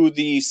to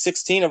the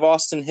 16 of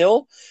Austin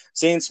Hill.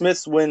 Zane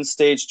Smith wins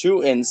Stage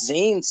 2, and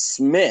Zane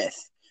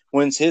Smith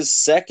wins his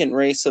 2nd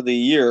race of the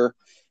year.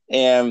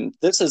 And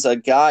this is a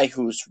guy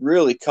who's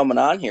really coming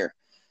on here.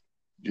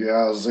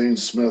 Yeah, Zane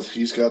Smith,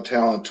 he's got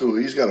talent too.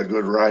 He's got a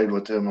good ride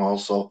with him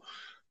also.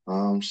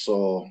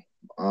 So,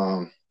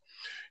 um,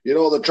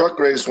 the truck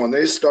race, when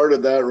they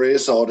started that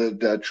race out,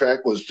 that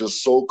track was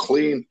just so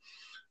clean.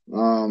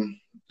 Um,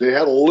 they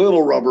had a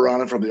little rubber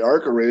on it from the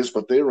ARCA race,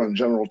 but they run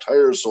General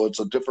Tires, so it's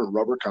a different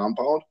rubber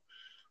compound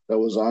that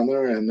was on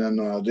there. And then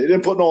they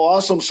didn't put no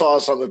awesome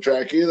sauce on the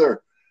track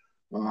either.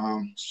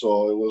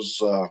 So it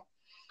was,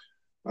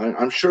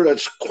 I'm sure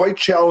that's quite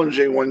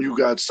challenging when you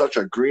got such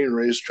a green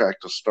racetrack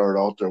to start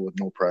out there with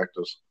no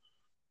practice.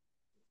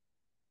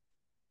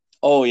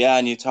 Oh yeah,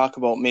 and you talk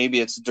about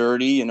maybe it's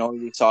dirty.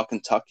 You saw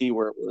Kentucky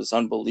where it was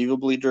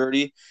unbelievably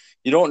dirty.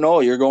 You don't know.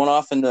 You're going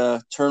off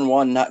into turn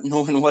one, not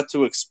knowing what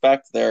to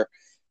expect there.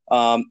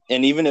 And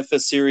even if a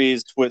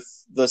series with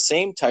the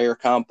same tire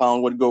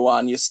compound would go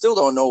on, you still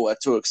don't know what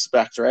to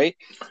expect, right?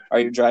 Are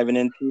you driving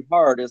in too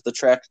hard? Is the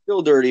track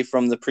still dirty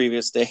from the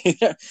previous day?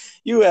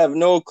 You have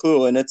no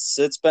clue, and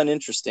it's been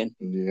interesting.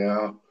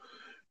 Yeah.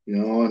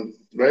 And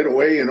right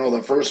away,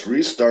 the first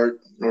restart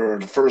or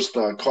the first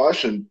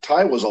caution,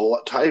 Ty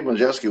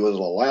Majeski was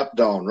a lap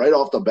down right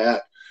off the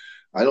bat.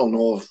 I don't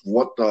know if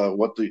what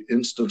the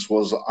instance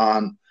was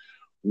on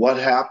what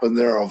happened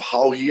there of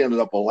how he ended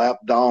up a lap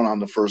down on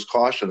the first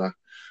caution. I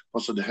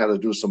must have had to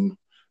do some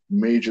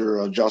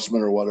major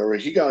adjustment or whatever.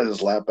 He got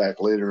his lap back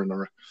later in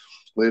the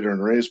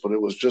race, but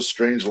it was just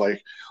strange.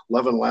 Like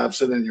 11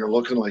 laps in, and you're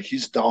looking like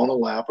he's down a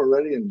lap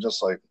already, and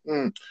just like,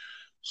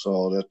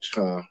 so that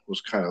was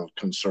kind of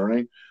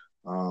concerning.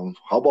 How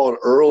about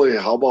early?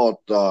 How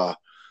about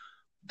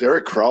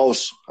Derek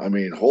Kraus? I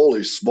mean,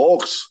 holy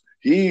smokes.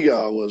 He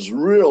was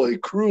really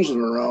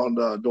cruising around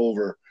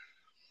Dover.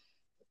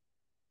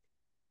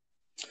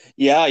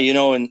 Yeah,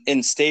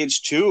 in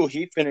stage two,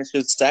 he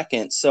finishes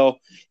second. So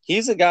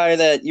he's a guy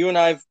that you and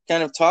I've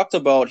kind of talked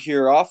about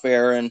here off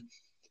air, and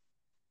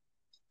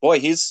boy,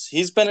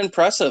 he's been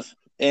impressive.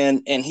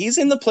 And he's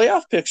in the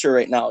playoff picture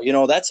right now.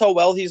 That's how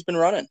well he's been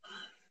running.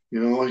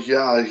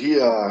 Yeah,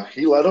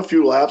 he led a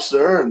few laps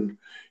there, and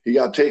he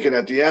got taken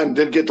at the end.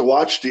 Didn't get to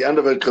watch the end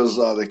of it because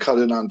they cut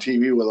in on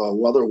TV with a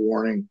weather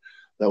warning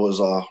that was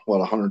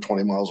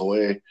 120 miles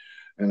away,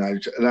 and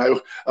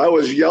I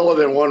was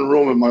yelling in one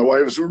room, and my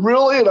wife was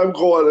really, and I'm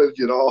going,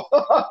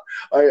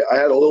 I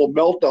had a little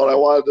meltdown. I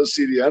wanted to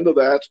see the end of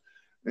that,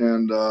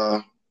 and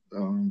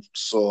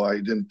so I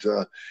didn't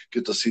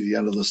get to see the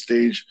end of the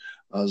stage.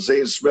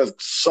 Zane Smith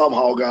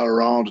somehow got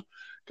around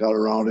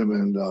him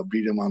and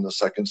beat him on the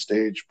second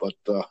stage. But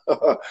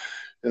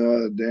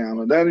damn.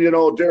 And then,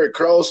 Derek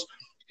Kraus,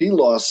 he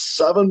lost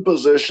 7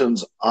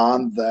 positions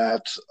on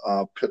that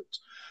pit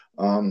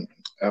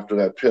after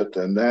that pit,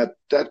 and that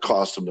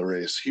cost him the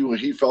race.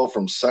 He fell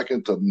from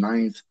second to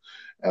ninth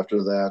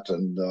after that,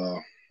 and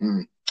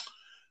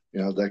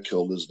that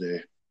killed his day.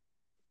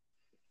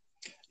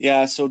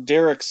 Yeah, so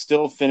Derek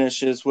still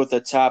finishes with a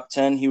top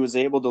 10. He was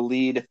able to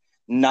lead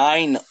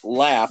 9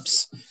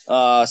 laps.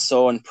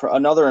 So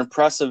another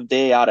impressive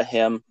day out of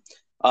him.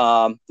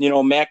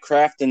 Matt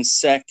Crafton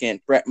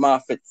second, Brett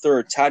Moffitt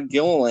third, Todd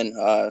Gilliland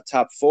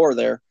top 4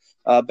 there.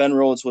 Ben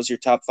Rhodes was your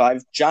top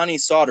 5. Johnny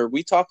Sauter,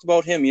 we talked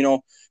about him.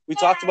 We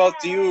talked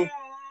about you.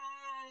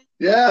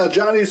 Yeah,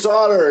 Johnny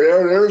Sauter.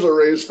 There's a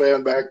race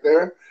fan back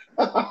there.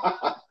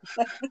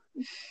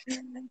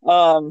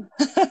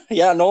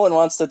 Yeah, Nolan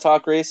wants to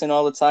talk racing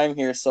all the time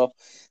here. So,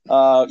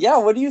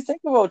 what do you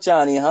think about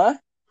Johnny, huh?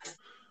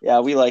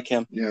 Yeah, we like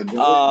him. Yeah,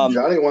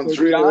 Johnny won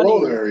 3 in a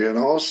row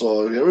there,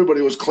 so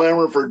everybody was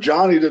clamoring for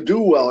Johnny to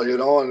do well,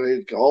 and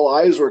all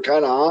eyes were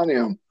kind of on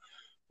him,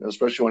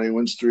 especially when he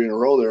wins 3 in a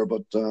row there.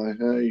 But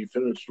he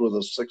finished with a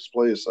 6th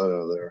place out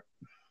of there.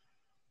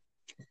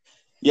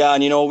 Yeah,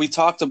 and we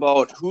talked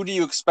about who do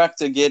you expect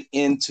to get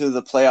into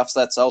the playoffs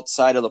that's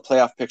outside of the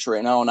playoff picture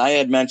right now, and I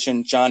had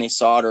mentioned Johnny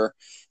Sauter,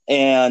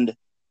 and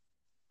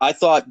I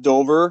thought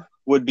Dover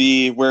would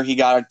be where he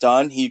got it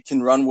done. He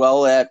can run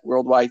well at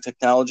Worldwide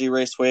Technology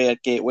Raceway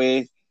at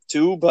Gateway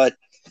too, but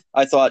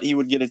I thought he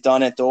would get it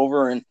done at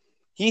Dover, and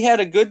he had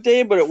a good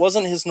day, but it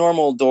wasn't his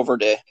normal Dover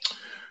day.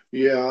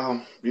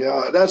 Yeah,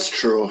 that's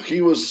true.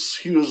 He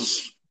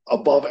was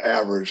above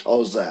average.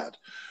 How's that?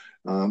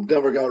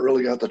 Never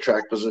really got the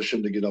track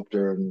position to get up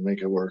there and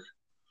make it work.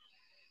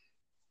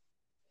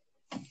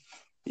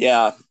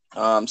 Yeah,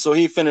 so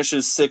he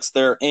finishes 6th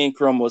there.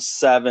 Ankrum was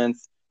 7th.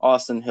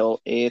 Austin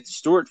Hill 8th.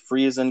 Stuart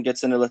Friesen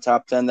gets into the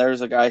top 10.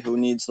 There's a guy who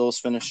needs those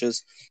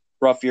finishes.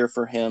 Rough year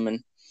for him.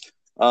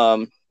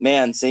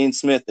 And Zane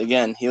Smith,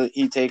 again,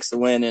 he takes the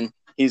win, and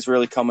he's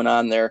really coming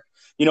on there.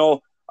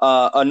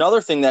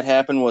 Another thing that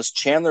happened was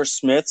Chandler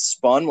Smith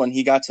spun when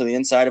he got to the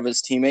inside of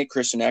his teammate,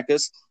 Christian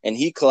Eckes, and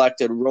he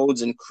collected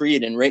Rhodes and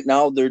Creed. And right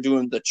now they're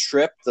doing the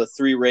trip, the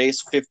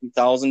 3-race,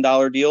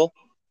 $50,000 deal.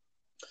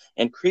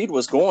 And Creed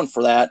was going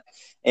for that.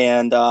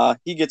 And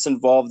he gets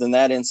involved in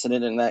that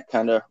incident, and that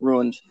kind of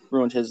ruined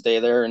his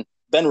day there. And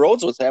Ben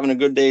Rhodes was having a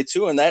good day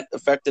too, and that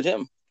affected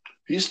him.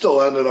 He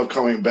still ended up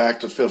coming back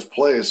to 5th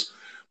place,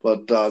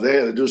 but they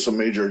had to do some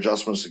major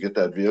adjustments to get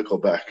that vehicle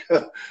back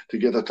to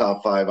get the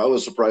top 5. I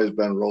was surprised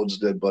Ben Rhodes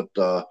did, but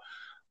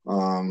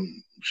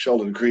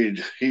Sheldon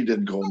Creed, he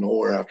didn't go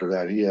nowhere after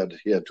that. He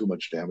had too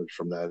much damage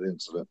from that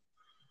incident.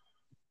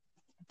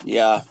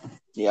 Yeah,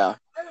 yeah.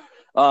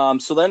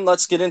 So then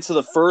let's get into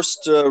the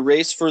first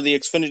race for the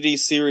Xfinity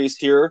Series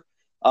here.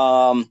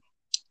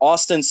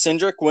 Austin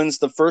Cindric wins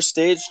the first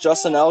stage,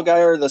 Justin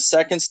Allgaier the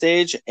second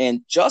stage,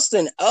 and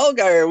Justin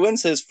Allgaier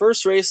wins his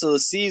first race of the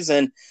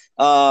season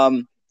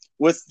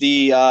with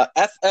the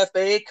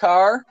FFA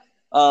car.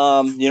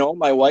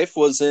 My wife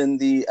was in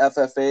the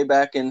FFA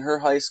back in her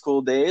high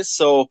school days,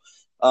 so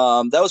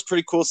that was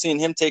pretty cool seeing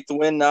him take the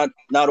win, not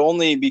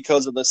only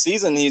because of the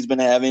season he's been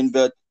having,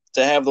 but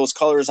to have those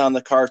colors on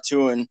the car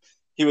too, and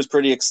he was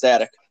pretty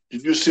ecstatic.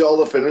 Did you see all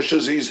the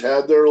finishes he's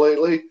had there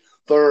lately?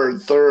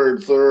 Third,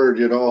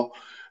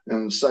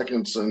 and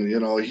seconds, and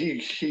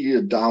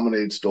he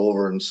dominates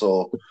Dover, and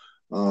so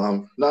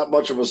not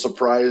much of a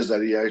surprise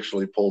that he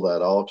actually pulled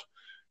that out.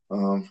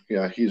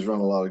 He's run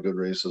a lot of good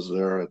races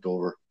there at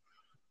Dover.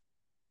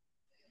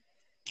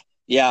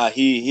 Yeah,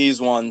 he's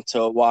one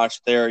to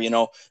watch there.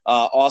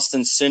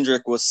 Austin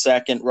Cindric was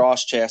second.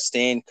 Ross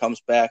Chastain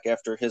comes back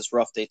after his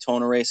rough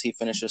Daytona race. He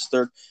finishes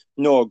third.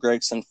 Noah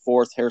Gragson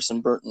fourth.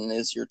 Harrison Burton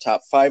is your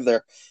top five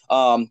there.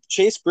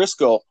 Chase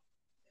Briscoe,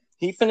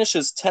 he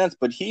finishes 10th,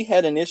 but he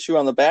had an issue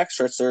on the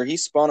backstretch there. He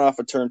spun off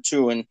of turn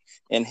 2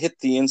 and hit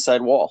the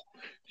inside wall.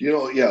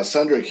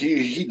 Cindric,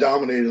 he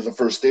dominated the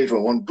first stage,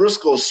 but when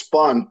Briscoe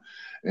spun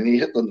and he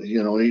hit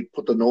he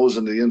put the nose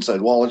in the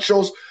inside wall, it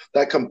shows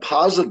that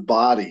composite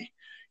body.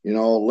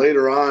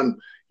 Later on,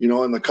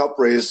 in the Cup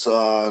race,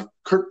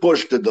 Kurt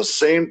Busch did the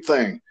same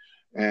thing,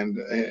 and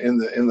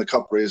in the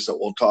Cup race that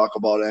we'll talk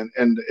about,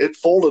 and it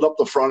folded up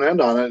the front end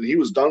on it, and he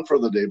was done for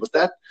the day. But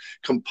that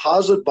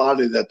composite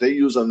body that they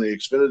use on the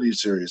Xfinity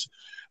Series,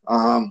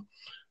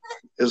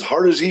 as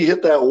hard as he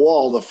hit that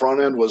wall, the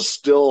front end was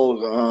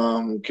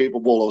still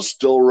capable of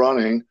still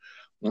running.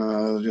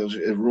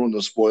 It ruined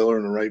the spoiler,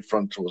 and the right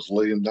front was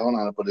laying down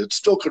on it, but it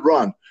still could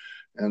run.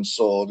 And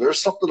so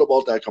there's something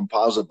about that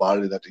composite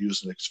body that they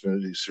use in the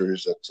Xfinity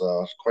Series that's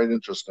quite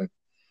interesting.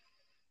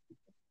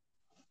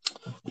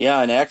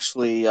 Yeah, and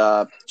actually,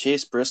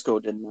 Chase Briscoe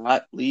did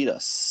not lead a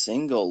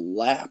single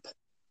lap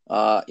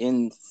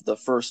in the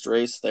first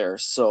race there.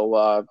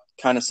 So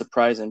kind of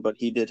surprising, but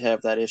he did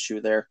have that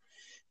issue there.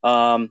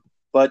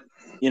 But,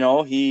 he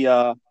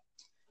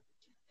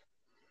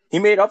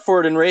made up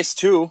for it in race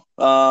 2.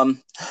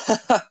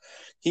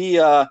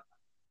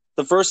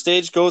 The first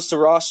stage goes to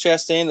Ross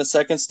Chastain, the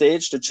second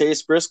stage to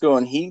Chase Briscoe,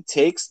 and he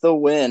takes the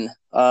win.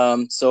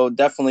 So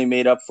definitely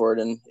made up for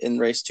it in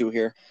race 2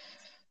 here.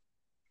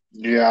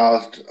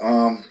 Yeah.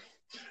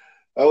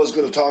 I was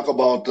going to talk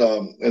about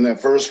in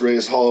that first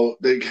race how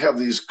they have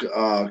these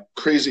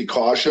crazy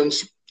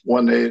cautions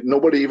when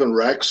nobody even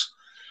wrecks.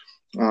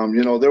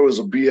 There was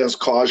a BS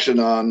caution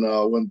on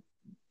when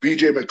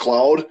BJ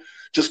McLeod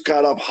just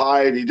got up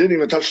high and he didn't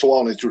even touch the wall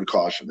and he threw the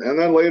caution. And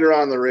then later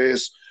on in the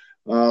race,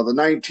 the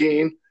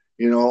 19,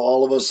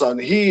 all of a sudden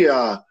he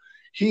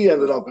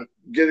ended up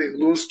getting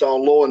loose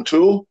down low in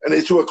 2, and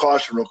he threw a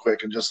caution real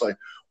quick and just like,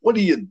 what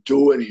are you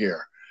doing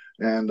here?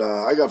 And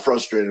I got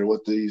frustrated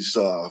with these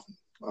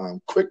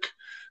quick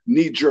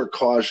knee-jerk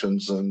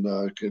cautions, and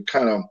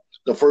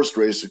the first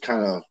race, it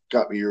kind of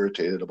got me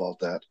irritated about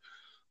that.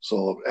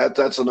 So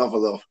that's enough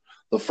of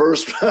the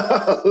first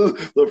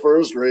the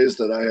first race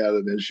that I had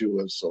an issue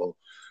with. So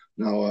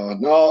now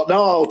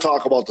I'll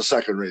talk about the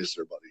second race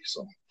there, buddy.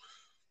 So.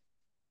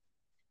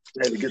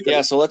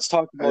 So let's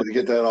talk about. I had to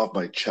get that off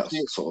my chest.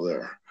 So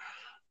there.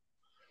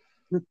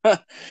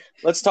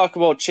 Let's talk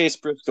about Chase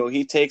Briscoe.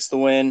 He takes the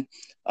win,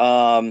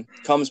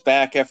 comes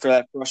back after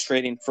that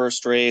frustrating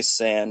first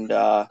race, and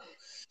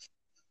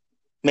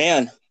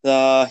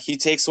he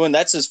takes the win.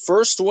 That's his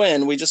first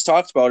win. We just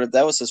talked about it.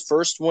 That was his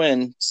first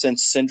win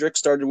since Cindric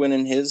started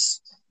winning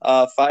his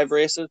 5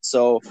 races.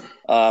 So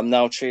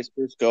now Chase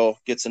Briscoe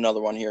gets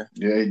another one here.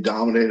 Yeah, he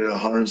dominated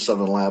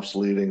 107 laps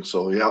leading.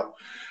 So, yeah.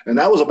 And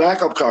that was a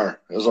backup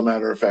car, as a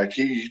matter of fact.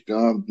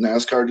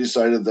 NASCAR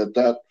decided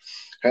that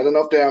had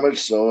enough damage,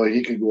 so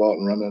he could go out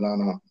and run it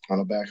on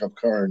a backup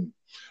car. And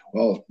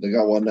well, they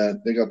got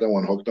that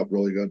one hooked up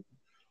really good.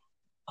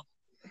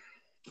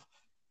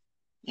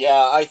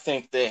 Yeah, I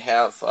think they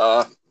have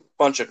a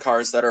bunch of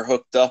cars that are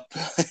hooked up.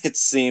 It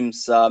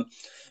seems, Ross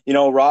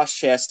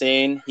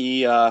Chastain,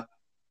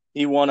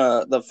 he won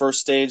the first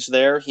stage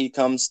there. He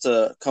comes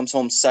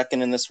home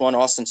second in this one.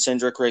 Austin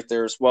Cindric right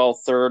there as well,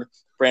 third.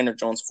 Brandon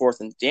Jones fourth,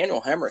 and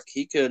Daniel Hemrick.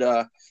 He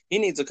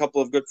needs a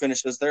couple of good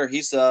finishes there.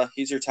 He's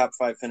your top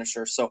 5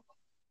 finisher. So,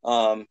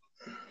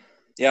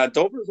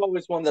 Dover's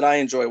always one that I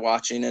enjoy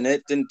watching, and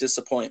it didn't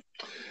disappoint.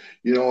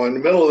 In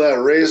the middle of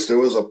that race, there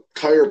was a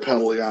tire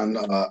penalty on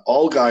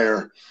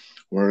Allgaier,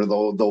 where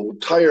the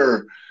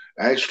tire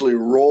actually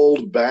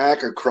rolled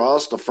back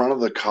across the front of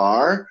the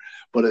car,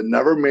 but it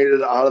never made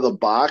it out of the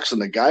box. And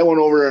the guy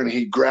went over and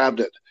he grabbed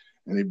it.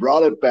 And he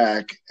brought it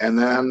back, and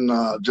then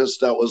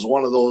that was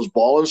one of those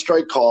ball and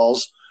strike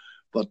calls.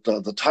 But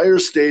the tire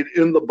stayed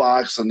in the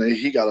box, and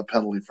he got a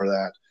penalty for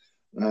that.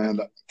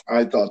 And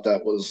I thought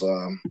that was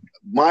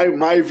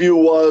my view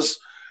was,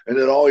 and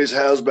it always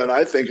has been,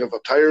 I think if a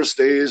tire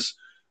stays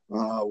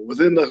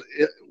within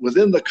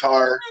the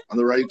car on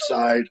the right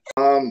side.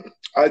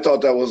 I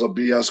thought that was a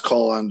BS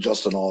call on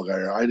Justin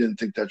Allgaier. I didn't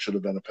think that should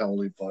have been a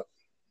penalty, but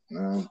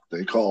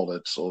they called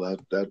it, so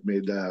that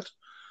made that.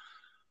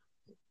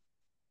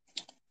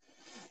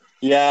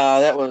 Yeah,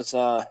 that was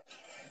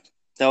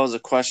a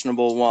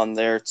questionable one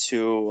there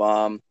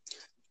too.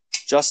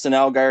 Justin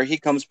Allgaier, he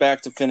comes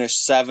back to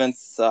finish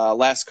 7th,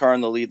 last car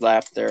in the lead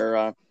lap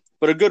there.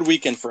 But a good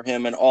weekend for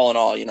him, and all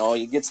in all,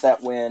 he gets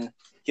that win,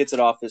 gets it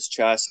off his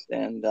chest,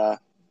 and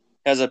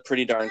has a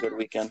pretty darn good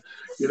weekend.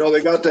 They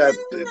got that.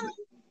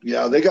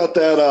 Yeah, they got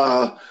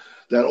that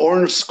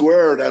orange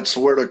square. That's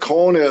where the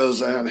cone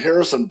is, and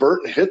Harrison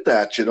Burton hit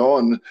that,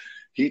 and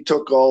he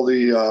took all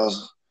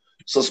the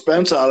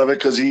suspense out of it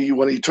because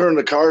when he turned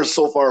the car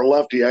so far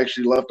left, he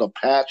actually left a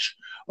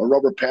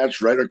rubber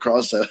patch right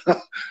across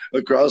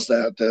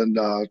that, and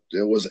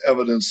it was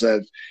evidence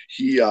that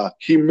he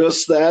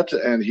missed that,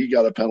 and he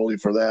got a penalty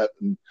for that,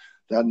 and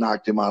that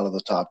knocked him out of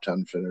the top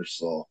 10 finish.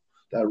 So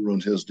that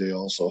ruined his day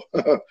also.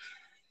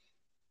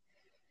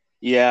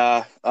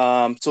 Yeah.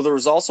 So there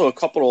was also a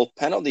couple of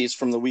penalties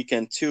from the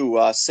weekend too.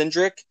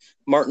 Cindric,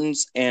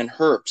 Martins, and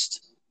Herbst.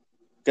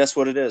 Guess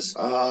what it is?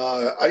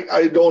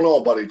 I don't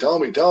know, buddy. Tell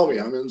me.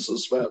 I'm in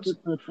suspense.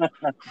 Yeah.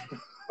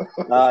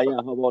 How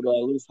about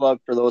loose lug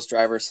for those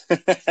drivers?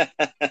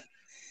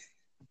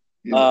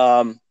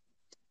 So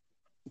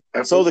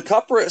the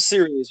Cup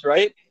Series,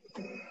 right?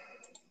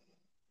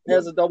 It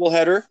has a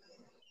doubleheader.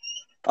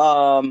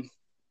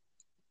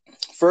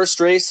 First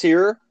race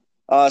here.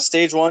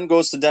 Stage 1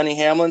 goes to Denny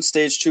Hamlin.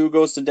 Stage 2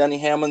 goes to Denny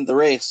Hamlin. The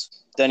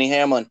race, Denny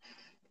Hamlin.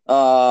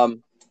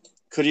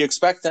 Could you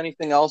expect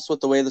anything else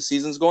with the way the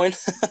season's going?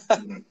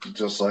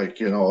 Just like,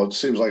 it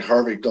seems like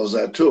Harvick does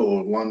that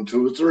too. 1,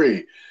 2,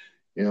 3,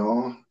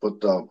 But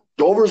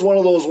Dover's one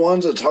of those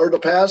ones that's hard to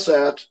pass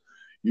at.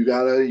 You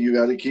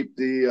gotta keep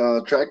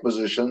the track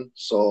position.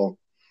 So,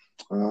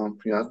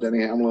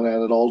 Denny Hamlin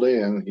had it all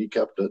day, and he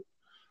kept it.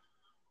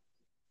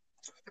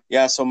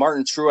 Yeah, so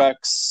Martin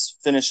Truex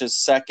finishes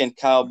 2nd,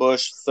 Kyle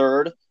Busch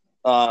 3rd.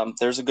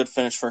 There's a good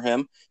finish for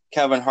him.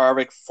 Kevin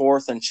Harvick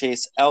 4th, and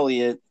Chase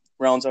Elliott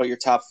rounds out your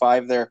top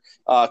 5 there.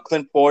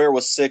 Clint Bowyer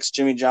was 6th,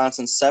 Jimmy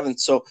Johnson 7th.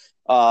 So,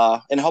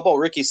 and how about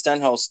Ricky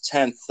Stenhouse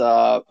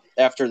 10th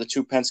after the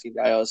 2 Penske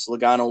guys?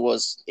 Logano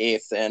was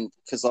 8th, and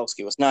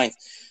Keselowski was 9th.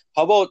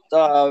 How about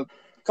a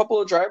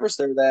couple of drivers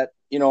there that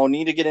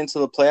need to get into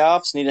the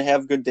playoffs, need to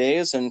have good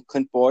days, and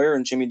Clint Bowyer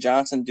and Jimmy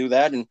Johnson do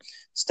that, and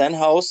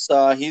Stenhouse,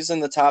 he's in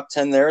the top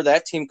 10 there.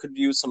 That team could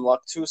use some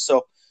luck too.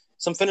 So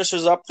some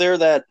finishers up there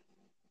that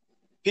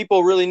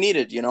people really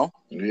needed,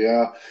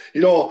 Yeah.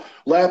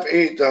 Lap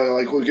 8,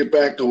 we'll get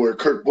back to where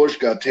Kurt Busch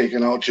got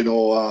taken out,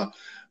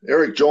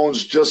 Eric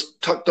Jones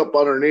just tucked up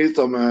underneath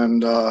him,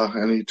 and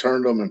he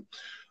turned him,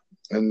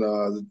 and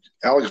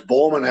Alex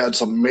Bowman had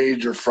some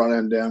major front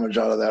end damage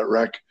out of that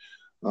wreck.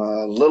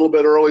 A little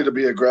bit early to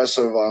be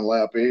aggressive on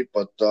lap 8,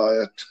 but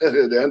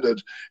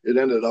it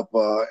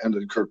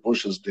ended Kurt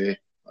Busch's day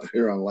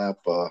here on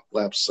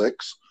lap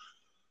 6.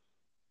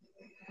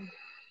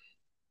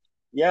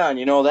 Yeah, and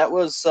that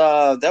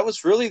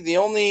was really the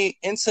only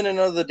incident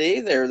of the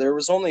day there. There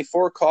was only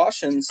 4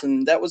 cautions,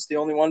 and that was the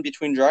only one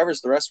between drivers.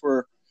 The rest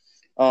were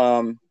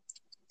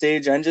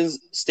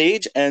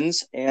stage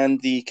ends and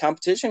the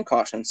competition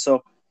cautions.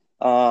 So,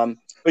 but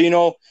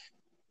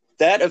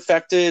that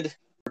affected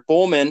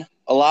Bowman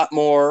a lot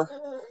more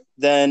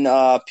than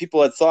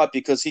people had thought,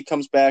 because he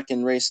comes back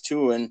in race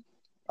 2 and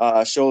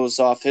shows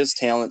off his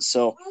talent.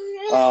 So,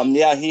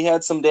 he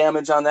had some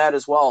damage on that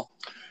as well.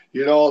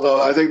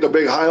 I think the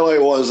big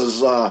highlight was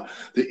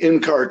the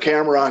in-car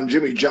camera on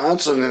Jimmy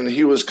Johnson, and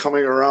he was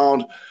coming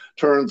around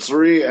turn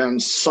 3,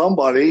 and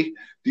somebody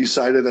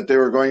decided that they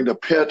were going to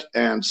pit,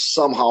 and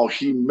somehow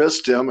he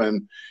missed him,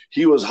 and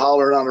he was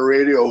hollering on the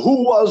radio,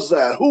 "Who was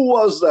that? Who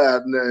was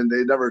that?" And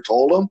they never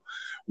told him.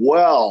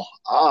 Well,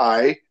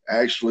 I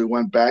actually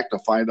went back to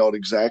find out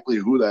exactly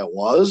who that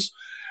was,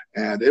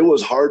 and it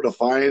was hard to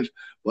find,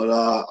 but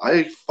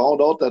I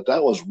found out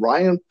that was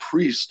Ryan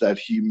Preece that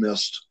he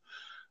missed.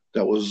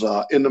 That was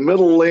in the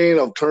middle lane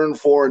of turn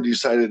 4 and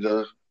decided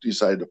to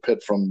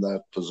pit from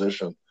that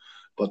position.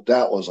 But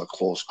that was a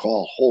close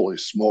call. Holy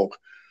smoke.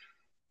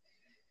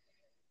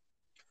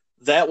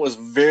 That was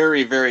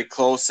very, very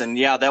close. And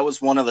that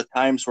was one of the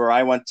times where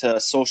I went to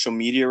social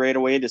media right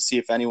away to see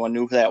if anyone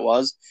knew who that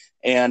was.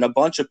 And a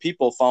bunch of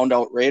people found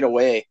out right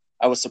away.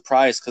 I was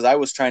surprised because I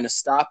was trying to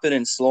stop it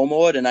and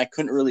slow-mo it, and I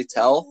couldn't really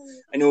tell.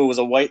 I knew it was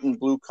a white and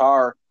blue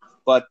car,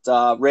 but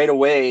right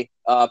away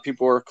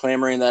people were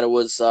clamoring that it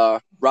was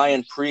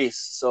Ryan Preece.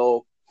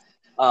 So,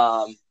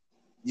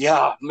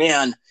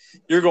 man,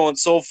 you're going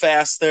so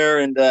fast there,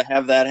 and to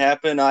have that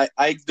happen,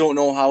 I don't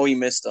know how he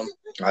missed him.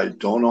 I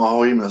don't know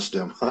how he missed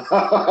him.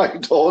 I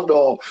don't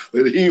know.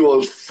 But he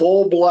was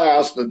full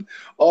blast, and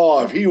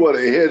if he would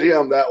have hit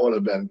him, that would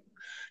have been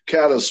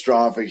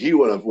catastrophic. He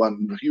would have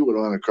went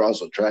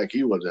across the track.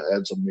 He would have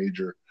had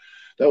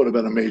that would have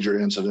been a major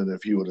incident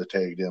if he would have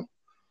tagged him.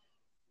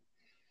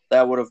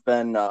 That would have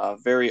been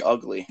very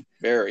ugly.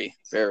 Very,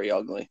 very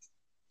ugly.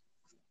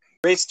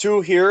 Race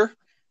 2 here.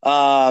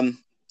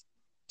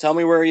 Tell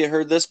me where you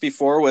heard this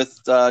before with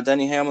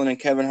Denny Hamlin and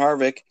Kevin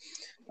Harvick.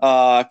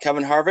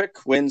 Kevin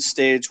Harvick wins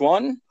stage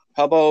 1.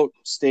 How about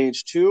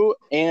stage 2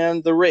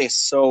 and the race?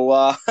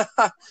 So,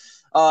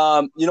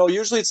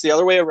 usually it's the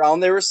other way around.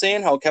 They were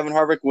saying how Kevin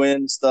Harvick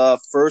wins the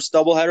first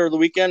doubleheader of the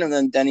weekend, and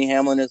then Denny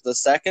Hamlin is the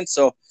second.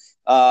 So,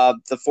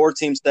 the 4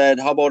 teams said,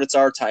 "How about it's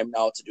our time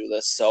now to do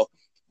this?" So,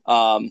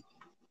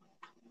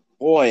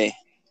 boy,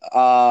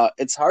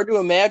 it's hard to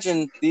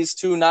imagine these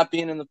two not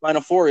being in the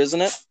Final Four,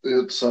 isn't it?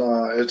 It's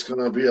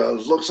going to be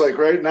it looks like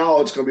right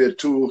now it's going to be a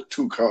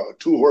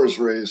two horse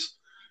race,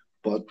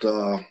 but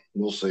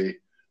we'll see.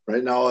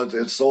 Right now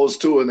it's those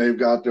two, and they've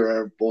got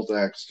their both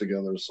acts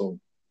together, so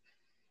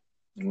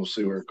we'll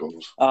see where it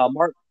goes.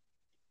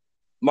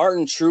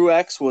 Martin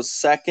Truex was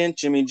second,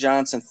 Jimmy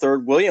Johnson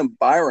third, William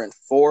Byron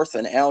fourth,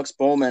 and Alex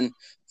Bowman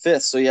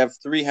fifth. So you have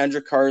 3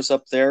 Hendrick cars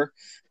up there.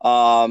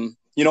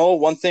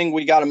 One thing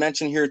we got to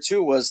mention here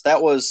too was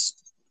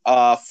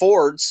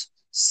Ford's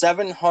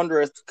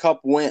 700th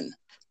Cup win.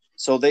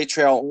 So they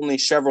trail only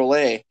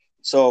Chevrolet.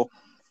 So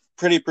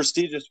pretty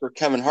prestigious for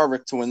Kevin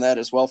Harvick to win that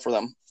as well for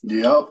them.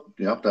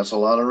 Yep. That's a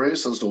lot of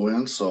races to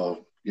win.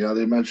 So, yeah,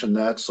 they mentioned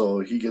that. So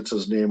he gets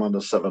his name on the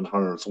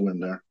 700th win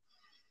there.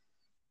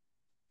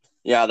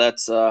 Yeah,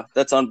 that's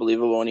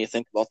unbelievable when you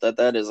think about that.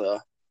 That is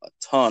a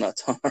ton of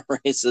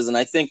races. And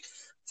I think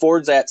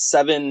Ford's at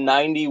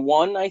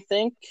 791, I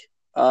think.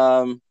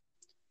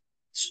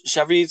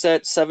 Chevy's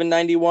at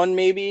 791,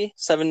 maybe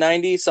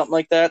 790, something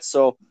like that.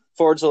 So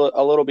Ford's a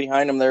little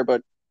behind him there,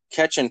 but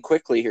catching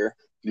quickly here.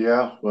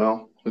 Yeah,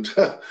 well,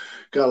 got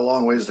a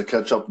long ways to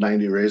catch up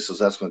 90 races.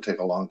 That's going to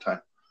take a long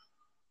time,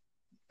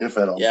 if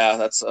at all.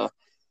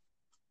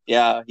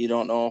 Yeah, you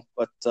don't know.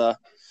 But,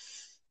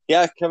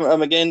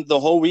 Kevin, again, the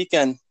whole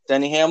weekend,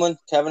 Denny Hamlin,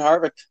 Kevin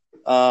Harvick,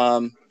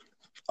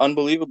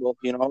 unbelievable.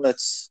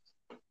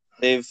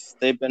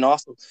 They've been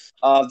awesome.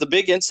 The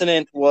big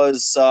incident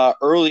was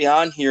early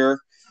on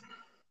here.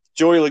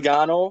 Joey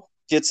Logano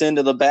gets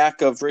into the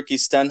back of Ricky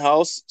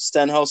Stenhouse.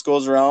 Stenhouse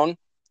goes around.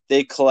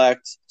 They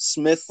collect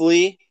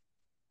Smithley,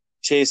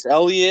 Chase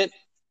Elliott,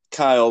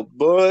 Kyle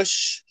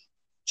Busch,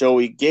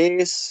 Joey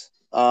Gase.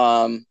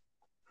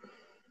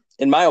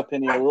 In my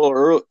opinion, a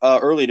little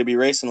early to be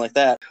racing like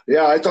that.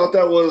 Yeah, I thought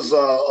that was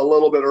a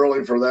little bit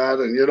early for that.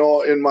 And,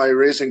 in my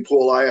racing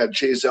pool, I had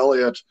Chase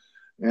Elliott,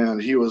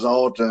 and he was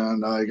out,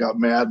 and I got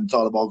mad and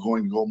thought about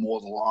going to go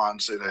mow the lawn,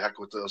 say the heck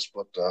with this.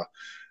 But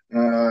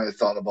I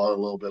thought about it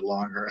a little bit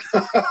longer.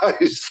 I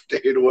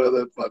stayed with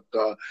it. But,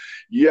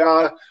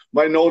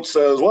 my note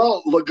says,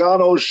 well,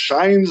 Logano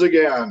shines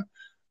again.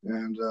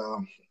 And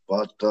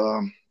what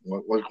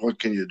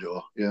can you do?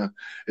 Yeah,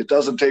 it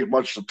doesn't take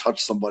much to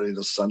touch somebody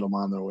to send them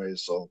on their way.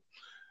 So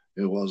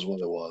it was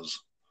what it was.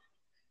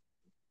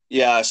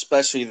 Yeah,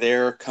 especially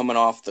there coming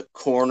off the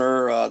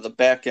corner, the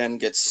back end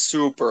gets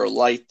super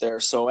light there.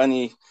 So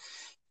any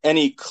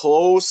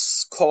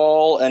close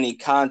call, any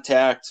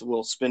contact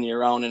will spin you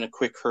around in a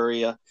quick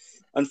hurry.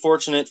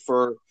 Unfortunate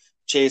for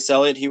Chase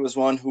Elliott, he was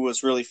one who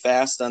was really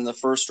fast on the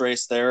first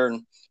race there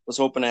and was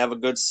hoping to have a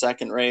good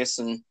second race.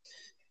 And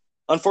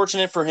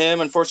unfortunate for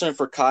him, unfortunate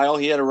for Kyle,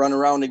 he had to run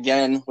around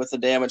again with a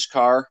damaged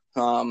car.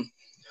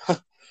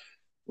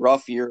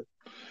 Rough year.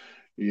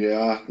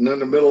 Yeah, and in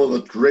the middle of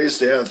the race,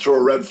 they had to throw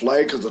a red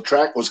flag because the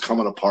track was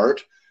coming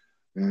apart,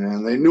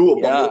 and they knew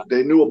about it.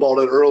 They knew about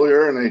it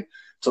earlier, and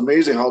it's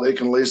amazing how they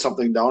can lay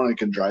something down and it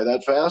can dry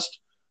that fast.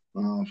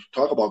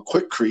 Talk about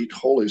quickcrete,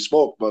 holy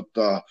smoke! But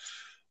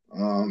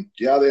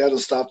they had to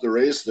stop the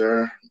race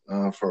there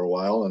for a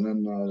while, and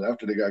then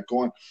after they got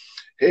going,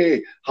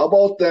 hey, how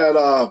about that?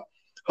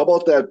 How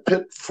about that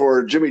pit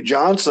for Jimmy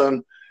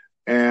Johnson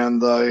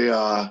and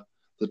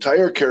the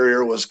tire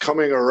carrier was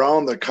coming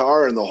around the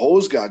car and the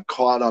hose got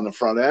caught on the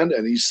front end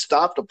and he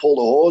stopped to pull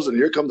the hose and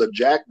here come the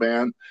jack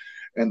man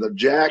and the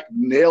jack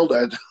nailed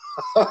it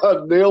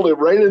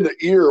right in the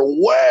ear.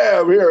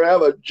 Wham! Here,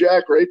 have a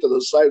jack right to the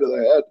side of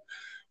the head.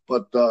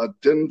 But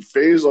didn't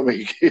phase him.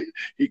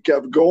 He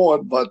kept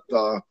going, but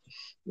it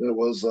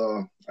was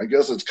I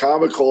guess it's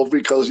comical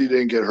because he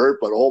didn't get hurt,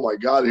 but oh my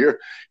God, here,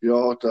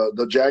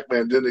 the jack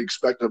man didn't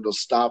expect him to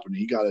stop and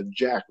he got a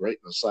jack right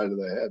in the side of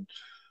the head.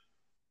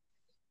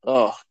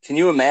 Oh, can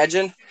you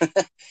imagine?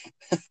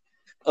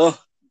 Oh.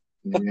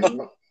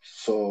 Yeah.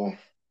 So,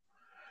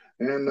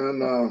 and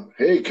then,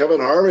 hey, Kevin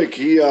Harvick,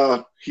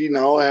 he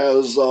now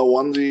has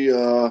won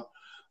the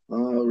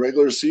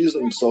regular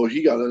season, so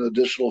he got an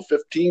additional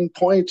 15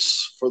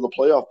 points for the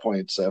playoff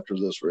points after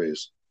this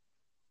race.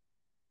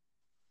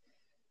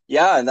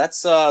 Yeah, and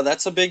that's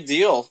a big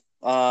deal.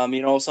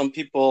 Some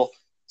people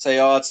say,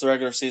 "Oh, it's the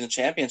regular season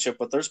championship,"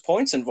 but there's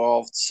points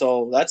involved,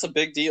 so that's a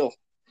big deal.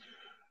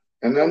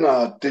 And then,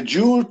 did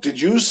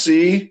you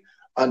see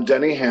on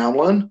Denny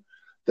Hamlin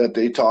that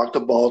they talked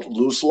about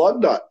loose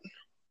lug nut?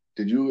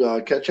 Did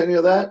you catch any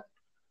of that?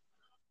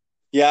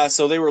 Yeah,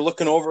 so they were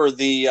looking over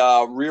the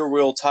rear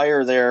wheel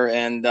tire there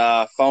and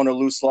found a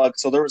loose lug.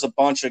 So there was a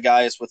bunch of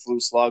guys with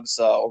loose lugs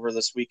over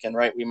this weekend,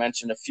 right? We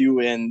mentioned a few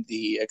in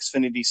the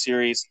Xfinity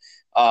series.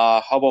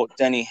 How about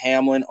Denny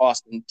Hamlin,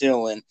 Austin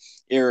Dillon,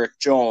 Eric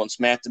Jones,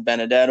 Matt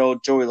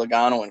DiBenedetto, Joey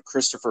Logano, and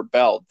Christopher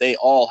Bell? They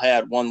all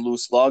had one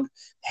loose lug.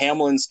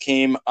 Hamlin's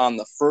came on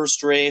the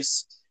first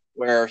race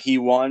where he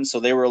won, so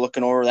they were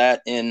looking over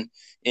that in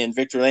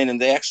Victory Lane,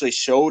 and they actually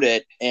showed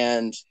it.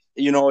 And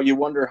you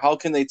wonder how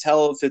can they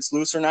tell if it's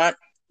loose or not.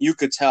 You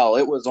could tell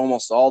it was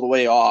almost all the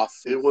way off.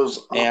 It was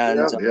up the And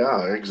end.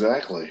 Yeah,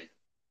 exactly.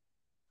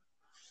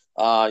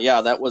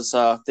 yeah, that was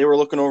they were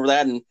looking over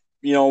that. And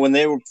when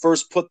they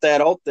first put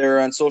that out there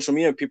on social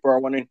media, people are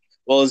wondering,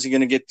 well, is he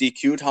going to get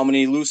DQ'd? How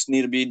many loose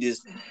need to be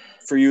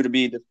for you to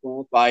be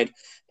disqualified?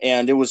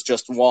 And it was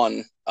just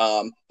one,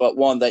 but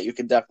one that you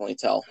could definitely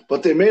tell.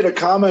 But they made a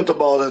comment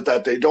about it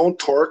that they don't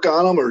torque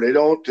on them, or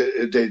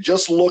they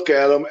just look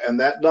at them, and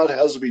that nut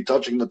has to be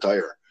touching the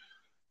tire,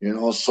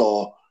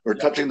 so, or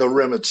touching the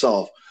rim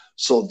itself.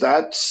 So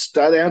that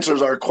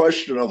answers our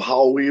question of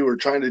how we were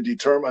trying to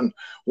determine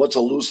what's a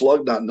loose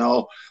lug nut.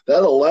 Now, that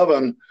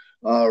 11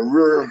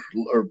 rear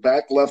or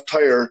back left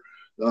tire,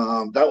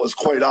 that was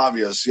quite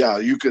obvious. Yeah,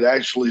 you could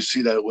actually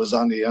see that it was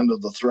on the end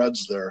of the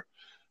threads there.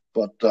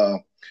 But,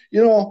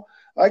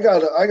 I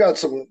got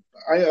some,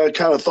 I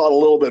kind of thought a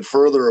little bit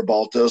further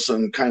about this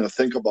and kind of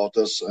think about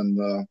this.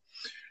 And,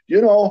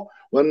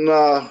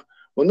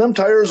 when them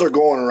tires are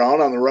going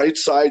around on the right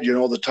side,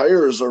 the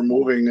tires are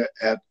moving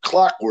at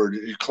clockwise.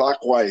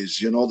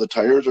 The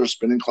tires are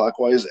spinning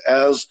clockwise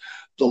as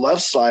the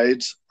left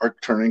sides are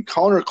turning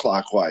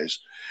counterclockwise.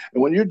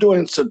 And when you're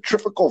doing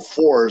centrifugal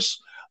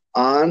force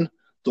on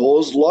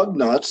those lug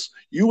nuts,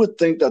 you would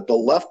think that the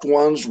left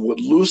ones would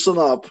loosen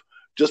up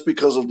just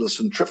because of the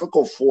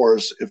centrifugal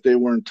force if they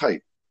weren't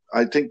tight.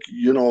 I think,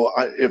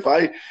 if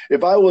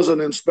I was an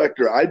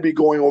inspector, I'd be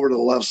going over to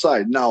the left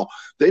side. Now,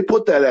 they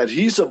put that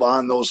adhesive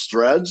on those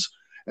threads,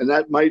 and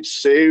that might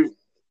save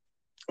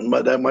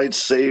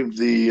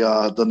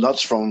the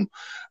nuts from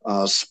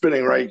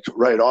spinning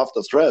right off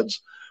the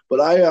threads. But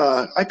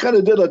I kind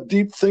of did a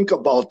deep think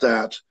about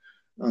that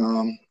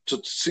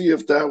to see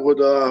if that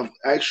would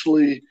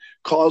actually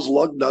cause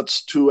lug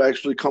nuts to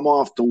actually come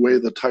off the way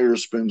the tire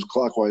spins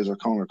clockwise or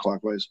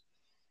counterclockwise.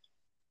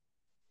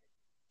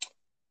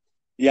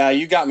 Yeah,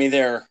 you got me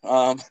there.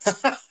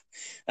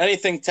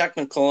 Anything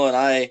technical, and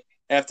I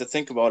have to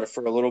think about it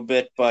for a little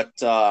bit, but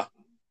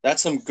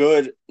that's some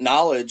good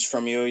knowledge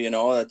from you.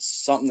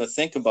 That's something to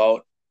think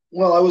about.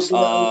 Well,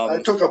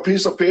 I took a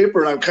piece of paper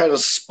and I'm kind of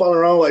spun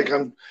around like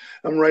I'm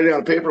writing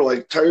on paper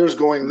like tires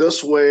going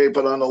this way,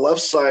 but on the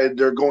left side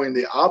they're going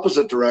the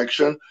opposite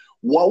direction.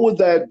 What would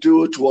that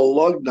do to a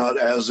lug nut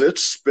as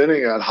it's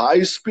spinning at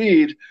high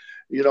speed,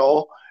 and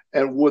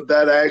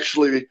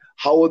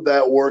how would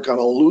that work on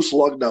a loose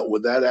lug nut?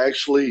 Would that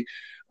actually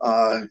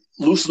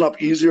loosen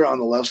up easier on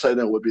the left side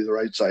than it would be the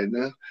right side?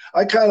 And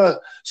I kind of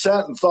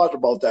sat and thought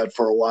about that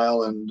for a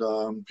while, and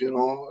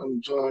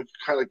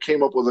kind of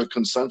came up with a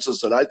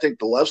consensus that I think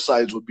the left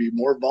sides would be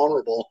more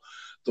vulnerable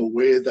the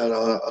way that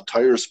a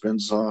tire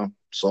spins.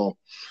 So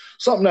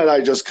something that I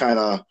just kind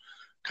of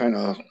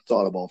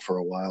thought about for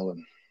a while,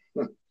 and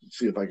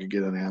see if I could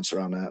get an answer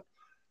on that.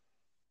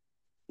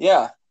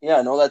 Yeah,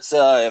 no, that's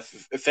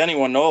if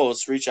anyone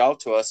knows, reach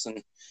out to us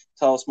and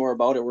tell us more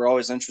about it. We're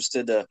always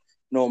interested to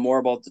know more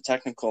about the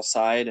technical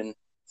side and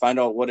find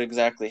out what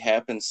exactly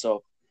happened.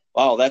 So,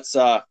 wow, that's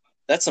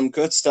some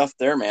good stuff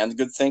there, man.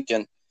 Good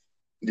thinking.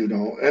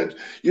 And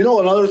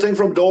another thing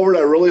from Dover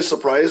that really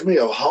surprised me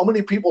of how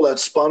many people that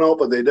spun out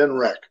but they didn't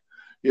wreck.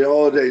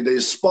 They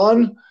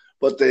spun,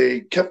 but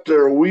they kept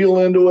their wheel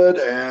into it,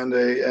 and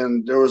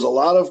there was a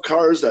lot of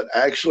cars that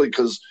actually,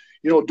 because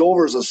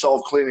Dover is a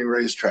self-cleaning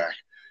racetrack.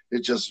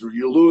 It just,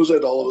 you lose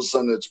it, all of a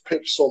sudden it's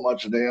pitched so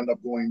much and they end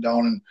up going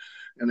down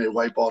and they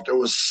wipe out. There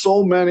was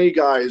so many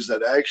guys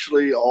that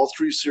actually, all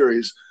three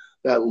series,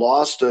 that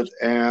lost it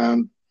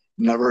and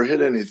never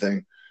hit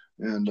anything.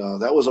 And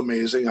that was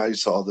amazing. I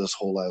saw this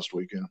whole last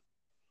weekend.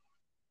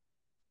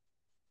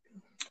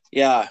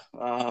 Yeah.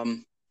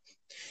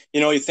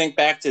 You think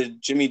back to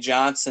Jimmy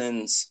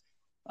Johnson's,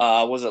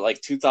 was it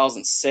like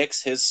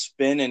 2006, his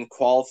spin in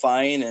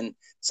qualifying, and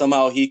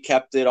somehow he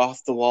kept it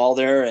off the wall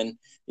there. And,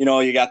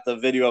 you got the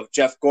video of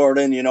Jeff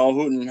Gordon,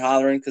 hooting and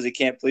hollering because he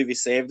can't believe he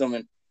saved him.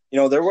 And,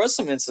 there was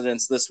some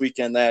incidents this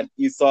weekend that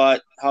you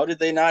thought, how did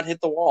they not hit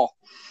the wall?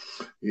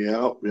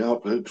 Yeah.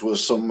 It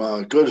was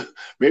some good,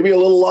 maybe a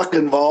little luck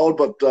involved,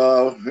 but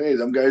hey,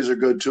 them guys are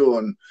good too.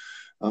 And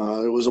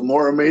it was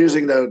more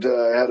amazing that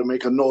I had to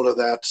make a note of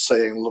that,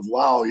 saying,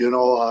 wow,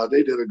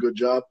 they did a good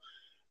job.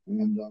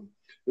 And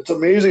it's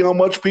amazing how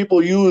much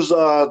people use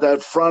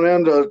that front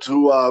end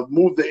to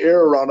move the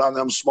air around on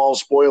them small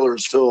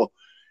spoilers too.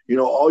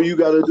 All you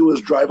got to do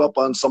is drive up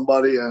on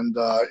somebody and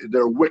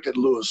they're wicked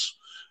loose.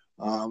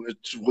 It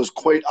was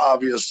quite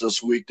obvious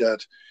this week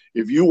that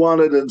if you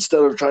wanted,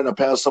 instead of trying to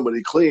pass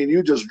somebody clean,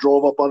 you just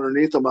drove up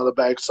underneath them on the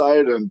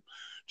backside and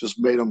just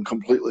made them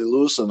completely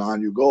loose, and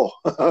on you go.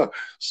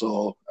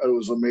 So it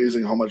was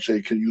amazing how much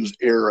they can use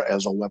air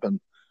as a weapon.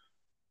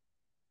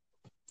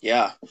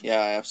 Yeah,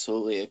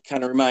 absolutely. It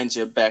kind of reminds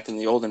you of back in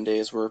the olden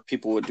days where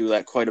people would do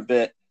that quite a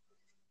bit.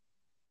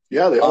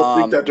 Yeah, they all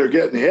think that they're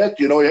getting hit.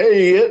 Hey,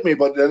 he hit me,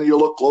 but then you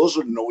look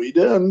closer. No, he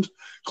didn't.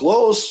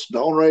 Close,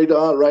 down right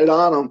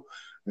on him.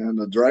 And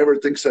the driver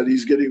thinks that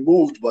he's getting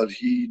moved, but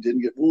he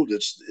didn't get moved.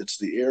 It's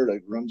the air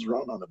that runs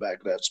around on the back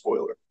of that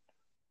spoiler.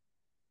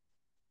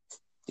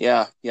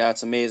 Yeah,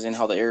 it's amazing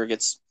how the air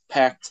gets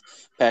packed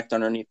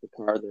underneath the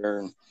car there,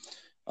 and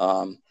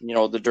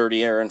the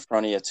dirty air in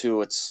front of you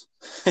too. It's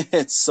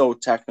it's so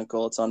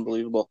technical, it's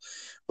unbelievable.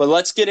 But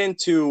let's get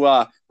into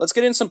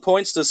some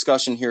points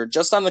discussion here,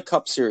 just on the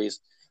Cup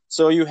Series.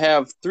 So you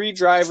have 3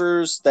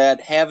 drivers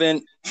that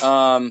haven't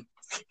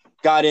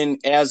got in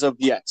as of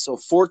yet. So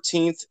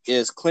 14th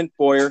is Clint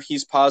Bowyer.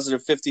 He's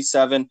positive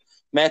 57.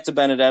 Matt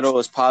DiBenedetto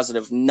is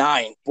positive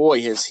 9.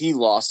 Boy, has he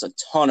lost a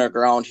ton of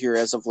ground here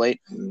as of late.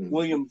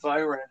 William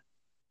Byron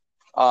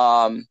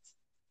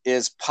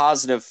is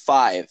positive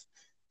 5.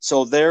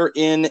 So they're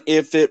in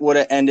if it would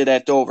have ended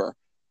at Dover.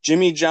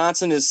 Jimmy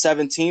Johnson is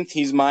 17th.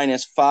 He's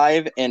minus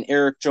 5. And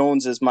Eric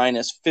Jones is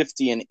minus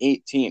 50 and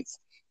 18th.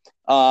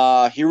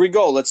 Here we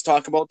go. Let's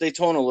talk about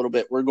Daytona a little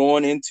bit. We're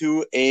going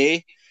into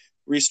a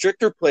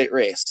restrictor plate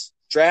race.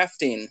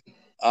 Drafting.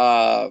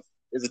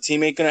 Is a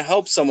teammate going to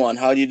help someone?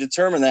 How do you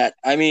determine that?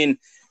 I mean,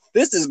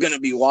 this is going to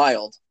be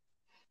wild.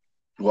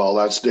 Well,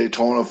 that's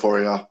Daytona for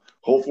you.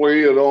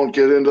 Hopefully you don't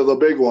get into the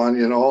big one,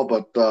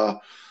 but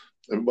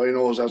everybody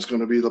knows that's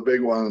going to be the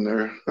big one in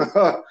there.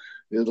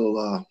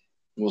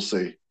 We'll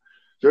see.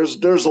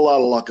 There's a lot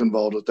of luck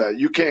involved with that.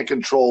 You can't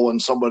control when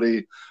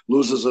somebody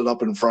loses it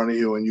up in front of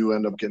you and you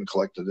end up getting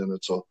collected in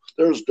it. So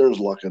there's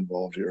luck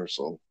involved here.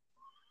 So.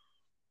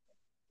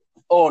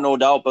 Oh, no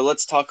doubt. But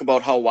let's talk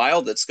about how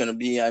wild it's going to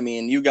be. I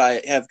mean, you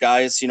guys have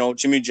guys,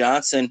 Jimmy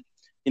Johnson,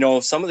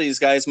 some of these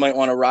guys might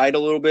want to ride a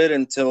little bit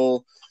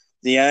until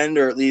the end,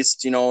 or at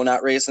least,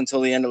 not race until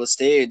the end of the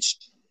stage.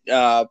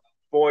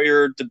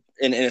 Bowyer,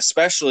 and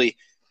especially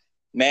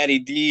Matty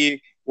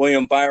D,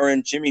 William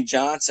Byron, Jimmy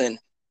Johnson,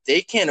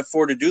 they can't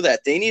afford to do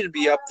that. They need to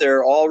be up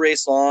there all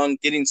race long,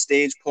 getting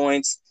stage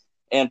points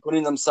and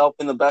putting themselves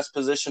in the best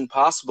position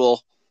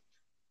possible.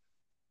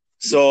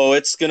 So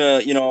it's going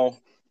to,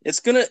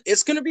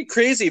 it's gonna be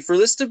crazy for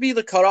this to be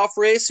the cutoff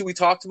race. We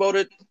talked about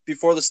it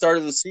before the start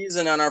of the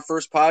season on our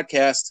first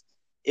podcast.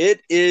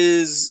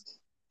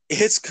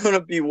 It's gonna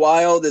be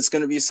wild. It's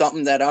gonna be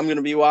something that I'm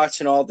gonna be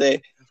watching all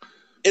day.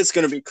 It's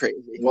gonna be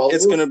crazy. Well,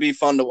 it's gonna be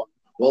fun to watch.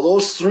 Well,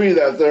 those 3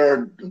 that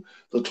they're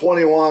the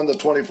 21, the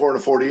 24, and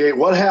the 48.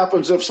 What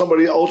happens if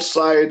somebody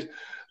outside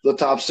the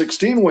top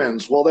 16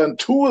 wins? Well, then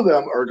 2 of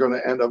them are going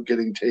to end up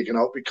getting taken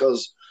out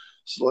because.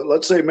 So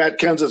let's say Matt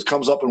Kenseth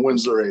comes up and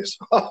wins the race.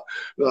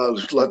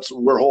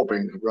 We're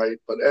hoping, right?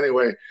 But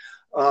anyway,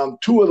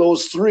 2 of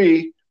those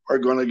 3 are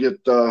going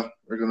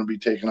to be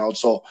taken out.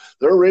 So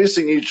they're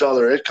racing each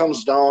other. It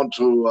comes down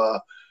to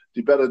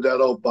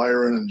DiBenedetto,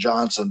 Byron, and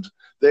Johnson.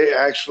 They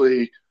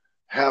actually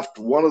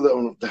one of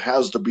them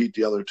has to beat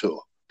the other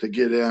 2 to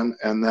get in,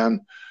 and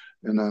then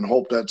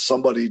hope that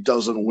somebody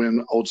doesn't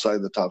win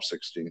outside the top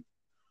 16.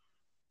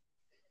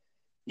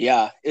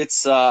 Yeah,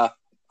 it's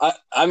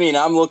I mean,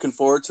 I'm looking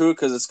forward to it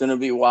because it's going to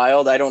be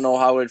wild. I don't know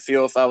how it would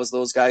feel if I was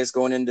those guys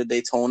going into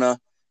Daytona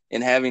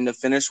and having to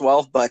finish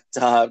well, but,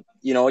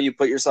 you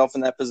put yourself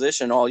in that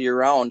position all year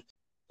round.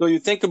 So you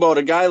think about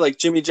a guy like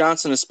Jimmy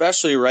Johnson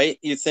especially, right?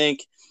 You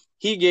think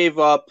he gave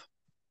up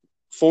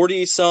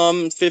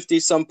 40-some,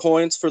 50-some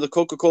points for the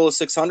Coca-Cola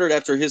 600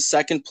 after his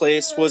second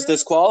place was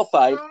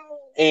disqualified,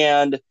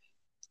 and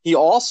he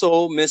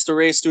also missed a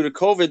race due to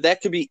COVID. That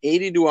could be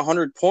 80 to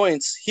 100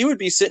 points. He would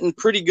be sitting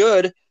pretty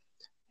good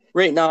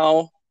right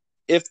now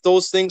if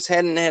those things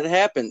hadn't had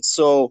happened.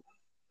 So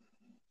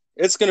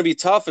it's going to be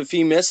tough if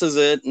he misses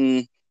it.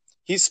 And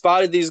he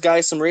spotted these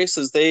guys some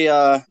races.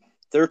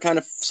 They're kind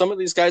of, some of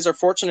these guys are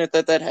fortunate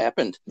that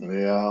happened.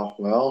 Yeah,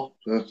 well,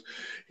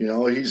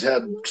 he's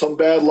had some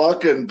bad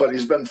luck, but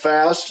he's been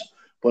fast.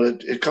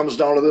 But it comes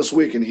down to this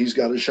week, and he's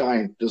got to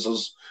shine.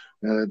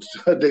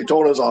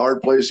 Daytona's a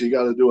hard place. You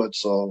got to do it.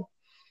 So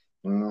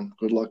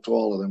good luck to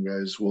all of them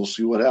guys. We'll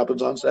see what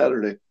happens on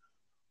Saturday.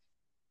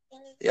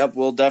 Yep,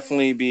 we'll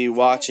definitely be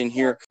watching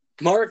here.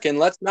 Mark, and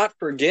let's not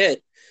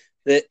forget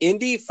the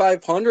Indy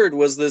 500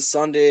 was this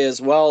Sunday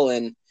as well,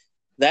 and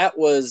that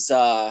was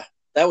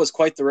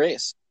quite the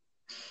race.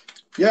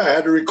 Yeah, I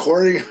had to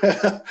recording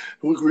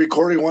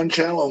one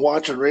channel and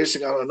watching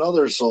racing on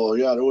another. So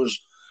yeah, there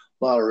was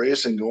a lot of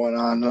racing going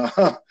on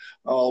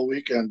all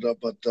weekend.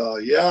 But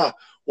yeah,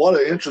 what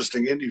an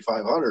interesting Indy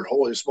 500!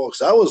 Holy smokes,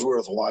 that was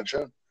worth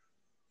watching.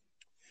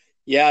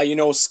 Yeah,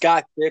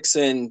 Scott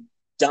Dixon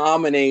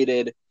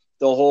dominated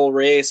the whole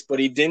race, but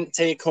he didn't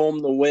take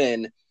home the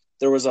win.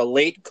 There was a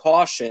late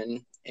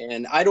caution,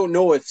 and I don't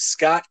know if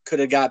Scott could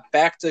have got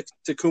back to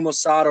Takuma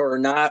Sato or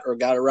not, or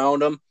got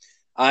around him.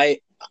 I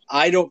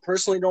don't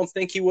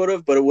think he would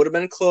have, but it would have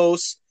been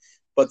close.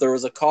 But there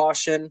was a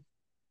caution,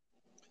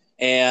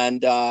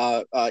 and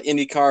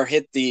IndyCar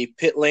hit the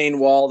pit lane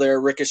wall there,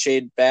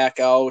 ricocheted back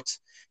out,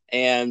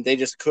 and they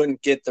just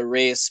couldn't get the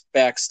race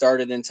back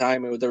started in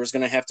time. There was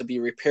going to have to be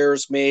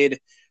repairs made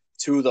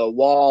to the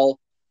wall.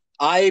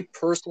 I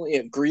personally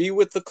agree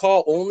with the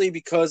call only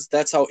because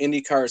that's how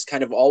IndyCar has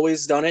kind of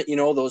always done it.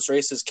 Those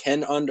races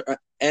can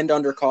end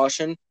under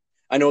caution.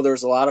 I know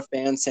there's a lot of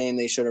fans saying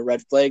they should have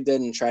red flagged it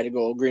and try to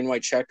go green,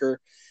 white checker,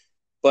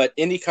 but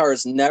IndyCar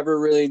has never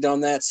really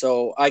done that,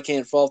 so I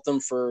can't fault them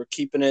for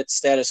keeping it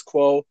status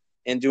quo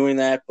and doing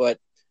that. But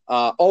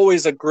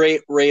always a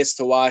great race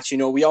to watch.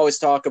 We always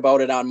talk about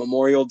it on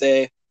Memorial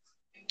Day,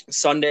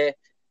 Sunday,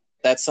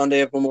 that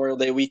Sunday of Memorial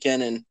Day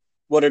weekend, and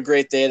what a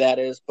great day that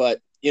is. But,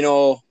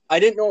 I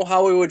didn't know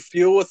how we would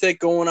feel with it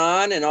going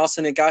on, and all of a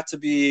sudden it got to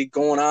be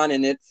going on,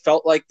 and it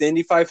felt like the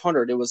Indy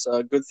 500. It was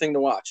a good thing to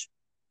watch.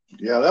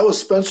 Yeah, that was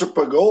Spencer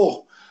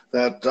Pagot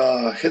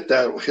that hit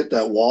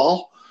that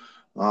wall.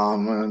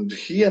 And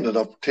he ended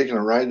up taking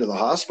a ride to the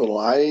hospital.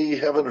 I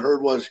haven't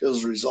heard what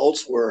his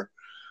results were,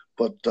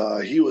 but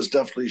he was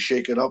definitely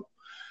shaken up.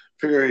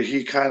 Figure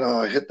he kind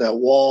of hit that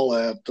wall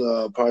at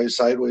probably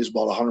sideways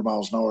about 100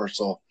 miles an hour.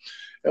 So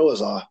it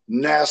was a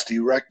nasty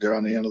wreck there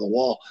on the end of the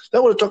wall.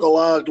 That would have took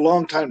a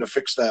long time to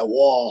fix that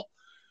wall.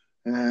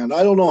 And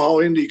I don't know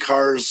how Indy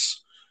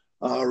cars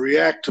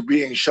react to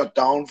being shut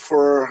down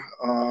for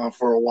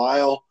a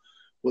while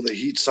with a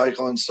heat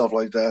cycle and stuff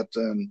like that.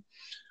 And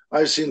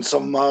I've seen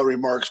some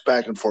remarks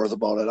back and forth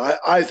about it.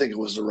 I think it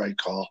was the right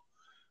call.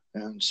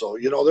 And so,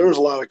 there was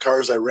a lot of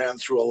cars that ran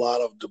through a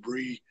lot of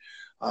debris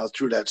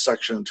through that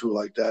section too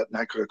like that, and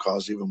that could have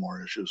caused even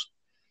more issues.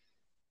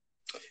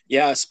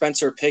 Yeah,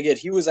 Spencer Pigot,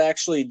 he was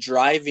actually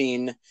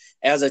driving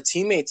as a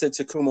teammate to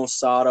Takuma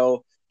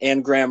Sato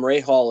and Graham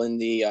Rahal in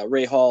the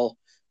Rahal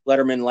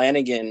Letterman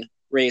Lanigan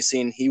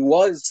racing. He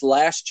was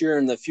last year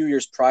and the few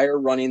years prior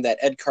running that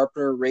Ed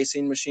Carpenter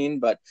racing machine,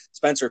 but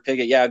Spencer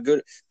Pigot, yeah,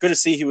 good to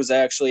see he was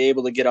actually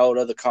able to get out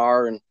of the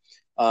car and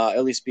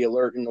at least be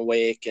alert in the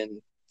wake.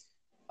 And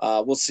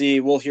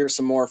we'll hear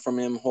some more from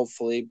him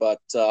hopefully, but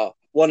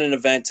what an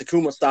event.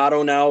 Takuma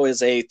Sato now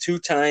is a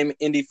 2-time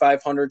Indy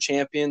 500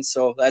 champion,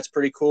 so that's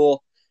pretty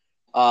cool.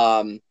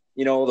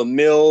 The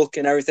milk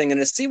and everything,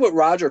 and to see what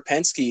Roger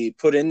Penske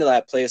put into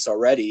that place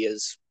already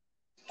is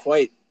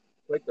quite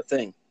the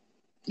thing.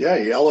 Yeah,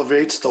 he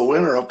elevates the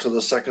winner up to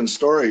the second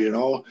story,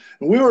 And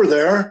we were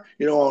there,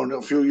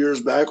 a few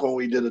years back when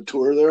we did a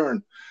tour there,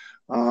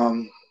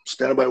 and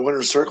standing by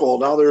Winner's Circle.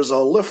 Now there's a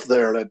lift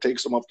there that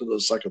takes them up to the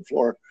second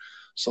floor.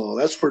 So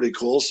that's pretty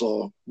cool.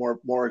 So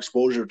more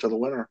exposure to the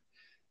winner.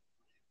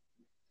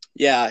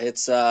 Yeah,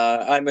 it's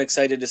I'm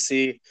excited to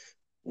see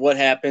what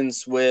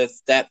happens with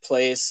that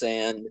place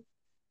and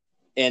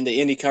the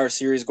IndyCar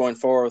series going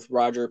forward with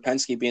Roger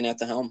Penske being at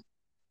the helm.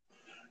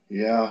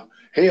 Yeah.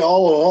 Hey,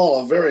 all in all,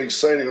 a very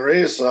exciting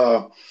race.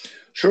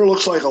 Sure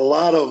looks like a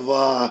lot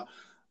of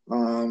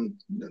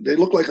they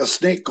look like a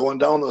snake going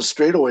down the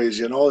straightaways.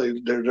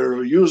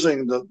 They're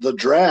using the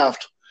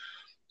draft,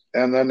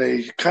 and then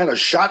they kind of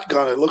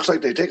shotgun. It looks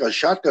like they take a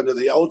shotgun to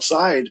the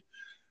outside,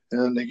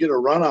 and they get a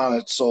run on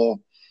it.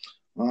 So,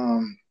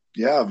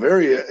 yeah,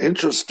 very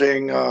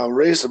interesting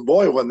race. And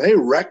boy, when they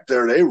wrecked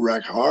there, they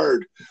wrecked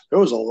hard. There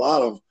was a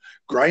lot of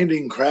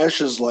grinding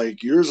crashes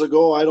like years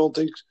ago. I don't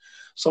think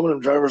some of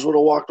them drivers would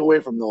have walked away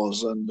from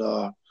those, and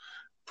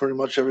pretty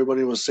much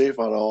everybody was safe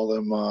out of all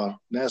them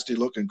nasty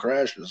looking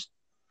crashes.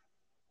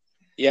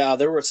 Yeah,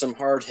 there were some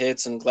hard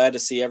hits, and glad to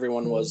see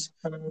everyone was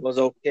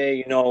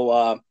okay.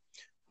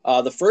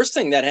 The first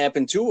thing that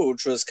happened too,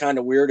 which was kind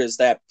of weird, is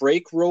that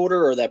brake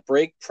rotor or that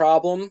brake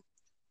problem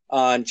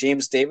on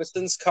James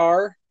Davison's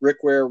car. Rick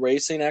Ware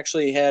Racing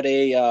actually had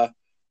a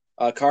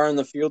car in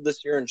the field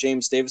this year, and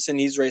James Davison,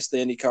 he's raced the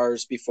Indy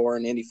cars before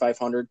in Indy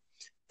 500.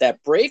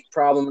 That brake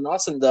problem, and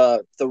also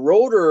the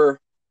rotor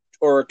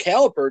or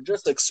caliper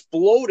just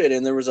exploded,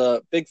 and there was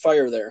a big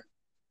fire there.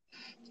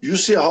 You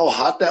see how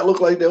hot that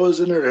looked like that was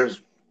in there? I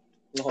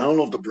don't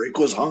know if the brake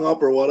was hung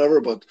up or whatever,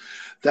 but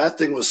that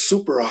thing was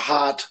super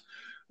hot.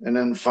 And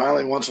then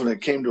finally, once when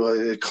it came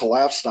to it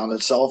collapsed on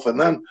itself. And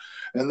then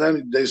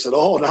they said,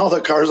 "Oh, now the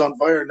car's on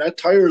fire and that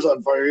tire's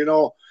on fire."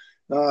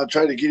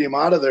 Try to get him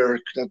out of there.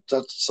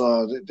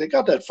 They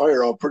got that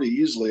fire out pretty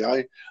easily.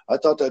 I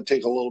thought that'd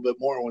take a little bit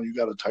more when you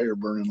got a tire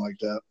burning like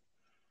that.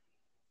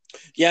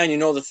 Yeah,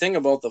 and the thing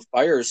about the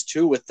fires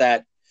too, with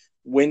that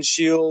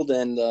windshield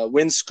and the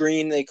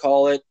windscreen, they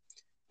call it,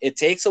 it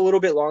takes a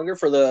little bit longer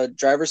for the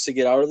drivers to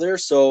get out of there.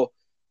 So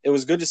it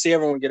was good to see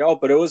everyone get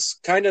out, but it was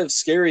kind of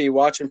scary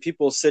watching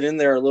people sit in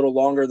there a little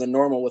longer than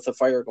normal with the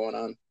fire going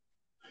on.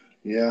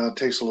 Yeah, it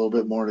takes a little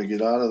bit more to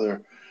get out of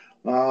there.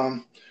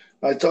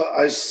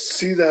 I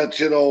see that,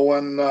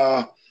 when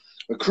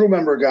a crew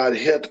member got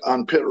hit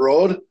on pit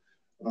road,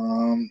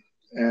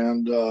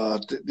 and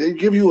they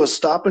give you a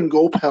stop and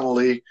go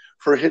penalty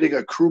for hitting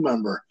a crew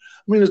member.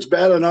 I mean, it's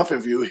bad enough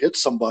if you hit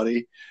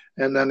somebody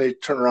and then they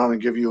turn around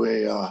and give you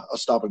a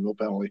stop and go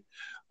penalty.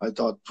 I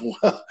thought,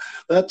 well,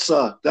 that's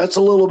a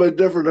little bit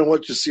different than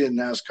what you see in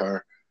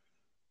NASCAR.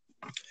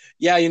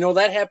 Yeah,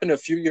 that happened a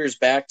few years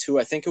back too.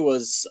 I think it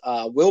was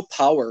Will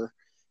Power.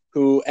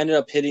 who ended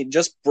up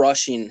just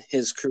brushing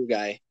his crew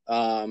guy.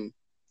 And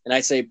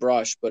I say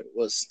brush, but it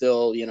was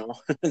still,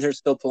 they're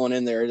still pulling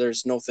in there.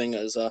 There's no thing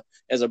as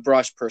a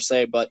brush per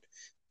se, but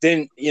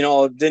didn't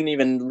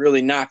even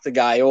really knock the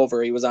guy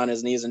over. He was on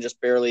his knees and just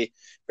barely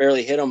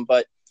hit him,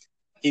 but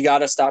he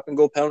got a stop and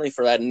go penalty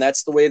for that. And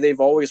that's the way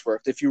they've always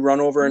worked. If you run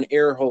over an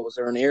air hose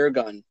or an air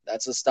gun,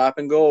 that's a stop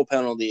and go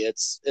penalty.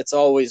 It's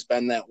always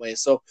been that way.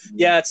 So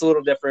yeah, it's a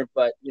little different,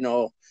 but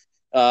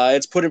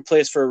it's put in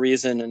place for a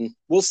reason, and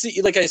we'll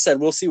see. Like I said,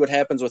 we'll see what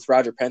happens with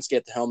Roger Penske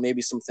at the helm.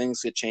 Maybe some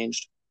things get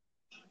changed.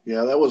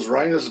 Yeah, that was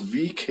Rinus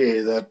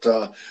VeeKay that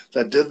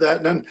did that,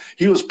 and then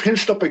he was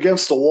pinched up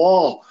against the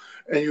wall,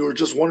 and you were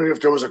just wondering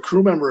if there was a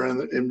crew member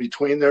in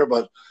between there,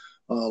 but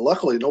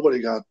luckily nobody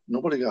got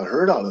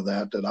hurt out of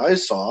that I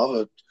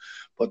saw.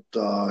 But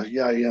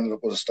yeah, he ended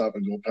up with a stop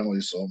and go penalty,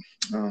 so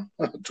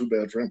too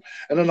bad for him.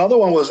 And another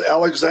one was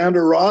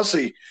Alexander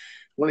Rossi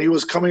when he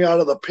was coming out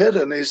of the pit,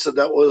 and they said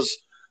that was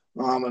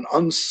an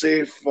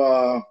unsafe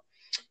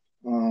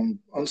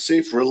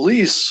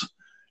release.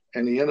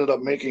 And he ended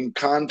up making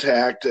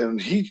contact,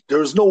 and there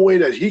was no way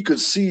that he could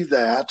see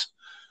that.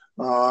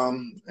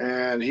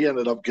 And he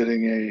ended up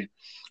getting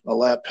a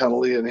lap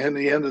penalty, and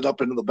he ended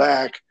up into the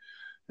back.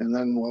 And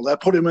then, well,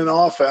 that put him in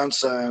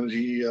offense, and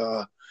he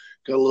got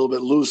a little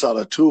bit loose out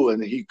of two,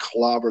 and he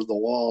clobbered the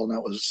wall, and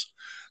that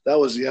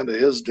was the end of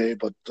his day.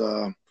 But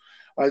I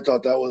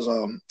thought that was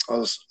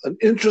an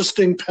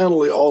interesting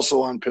penalty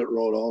also on pit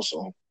road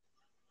also.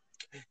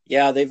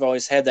 Yeah, they've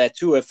always had that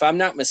too. If I'm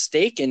not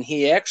mistaken,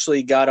 he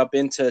actually got up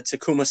into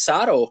Takuma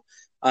Sato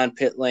on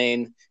pit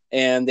lane,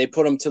 and they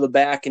put him to the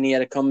back, and he had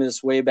to come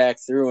his way back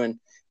through. And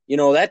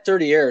that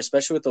dirty air,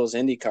 especially with those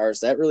Indy cars,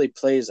 that really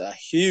plays a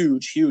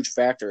huge, huge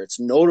factor. It's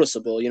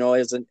noticeable.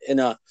 As in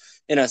a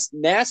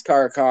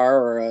NASCAR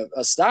car or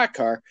a stock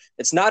car,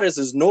 it's not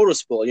as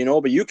noticeable,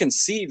 but you can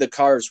see the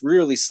cars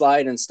really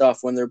slide and stuff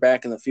when they're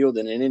back in the field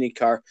in an Indy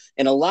car.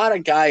 And a lot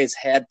of guys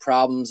had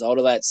problems out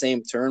of that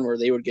same turn where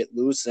they would get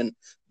loose and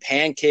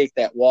pancake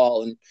that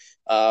wall. And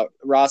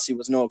Rossi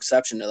was no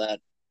exception to that.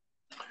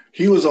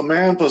 He was a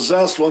man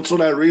possessed. Once when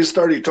that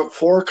restart, he took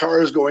 4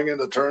 cars going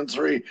into turn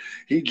 3.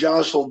 He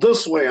jostled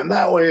this way and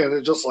that way, and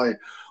it's just like,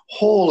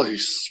 holy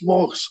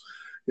smokes,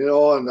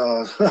 and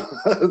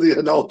the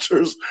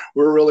announcers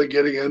were really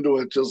getting into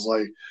it, just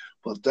like.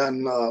 But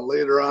then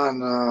later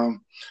on,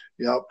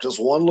 just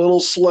one little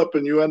slip,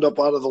 and you end up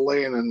out of the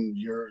lane, and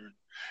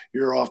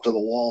you're off to the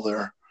wall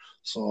there.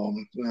 So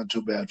not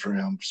too bad for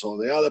him.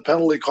 So yeah, the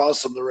penalty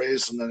cost him the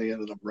race, and then he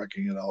ended up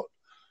wrecking it out.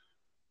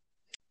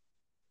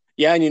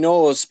 Yeah,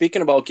 and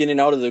speaking about getting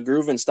out of the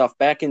groove and stuff,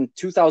 back in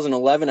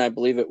 2011, I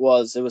believe it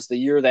was the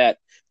year that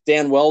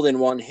Dan Wheldon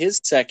won his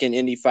second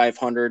Indy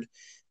 500.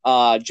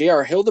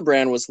 J.R.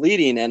 Hildebrand was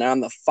leading, and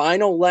on the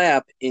final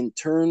lap in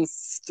turn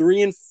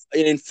 3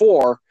 and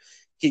 4,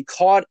 he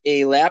caught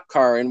a lap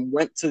car and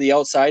went to the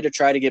outside to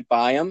try to get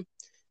by him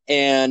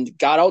and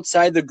got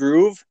outside the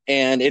groove,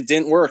 and it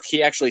didn't work.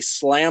 He actually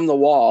slammed the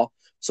wall,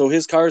 so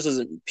his car's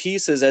in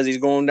pieces as he's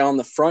going down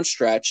the front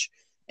stretch.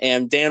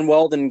 And Dan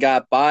Wheldon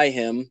got by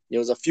him. It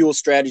was a fuel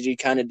strategy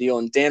kind of deal,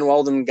 and Dan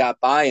Wheldon got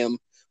by him,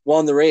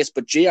 won the race,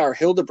 but J.R.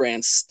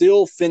 Hildebrand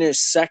still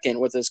finished second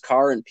with his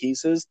car in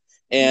pieces.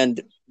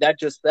 And that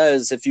just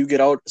says if you get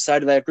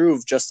outside of that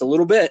groove just a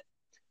little bit,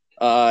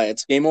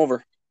 it's game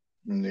over.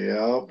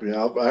 Yeah.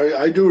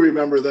 I do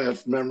remember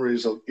that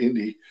memories of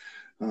Indy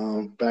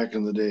back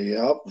in the day.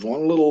 Yep,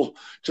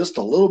 just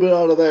a little bit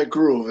out of that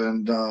groove,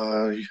 and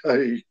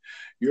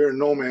you're in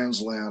no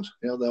man's land.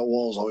 Yeah, that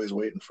wall's always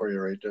waiting for you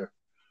right there.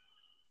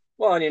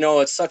 Well, and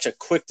it's such a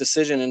quick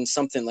decision in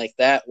something like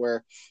that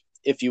where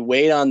if you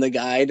wait on the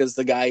guy, does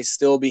the guy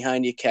still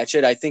behind you catch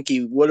it? I think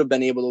he would have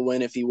been able to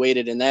win if he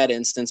waited in that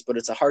instance, but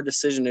it's a hard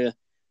decision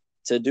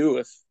to do.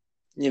 If,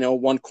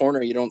 one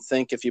corner, you don't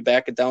think if you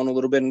back it down a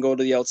little bit and go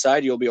to the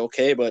outside, you'll be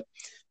okay, but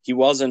he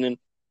wasn't and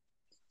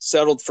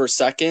settled for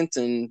second,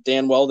 and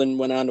Dan Wheldon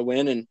went on to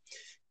win. And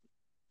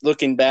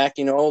looking back,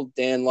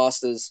 Dan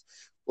lost his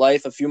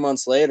life a few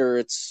months later.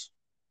 It's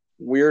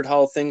weird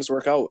how things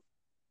work out.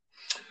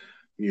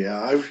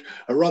 Yeah,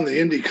 I run the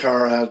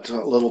IndyCar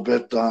a little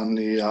bit on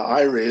the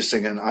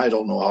iRacing, and I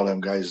don't know how them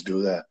guys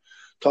do that.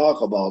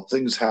 Talk about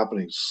things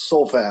happening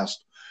so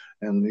fast,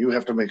 and you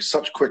have to make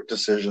such quick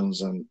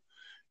decisions, and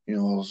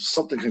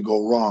something can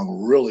go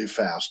wrong really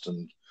fast.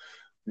 And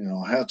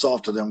hats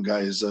off to them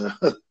guys. They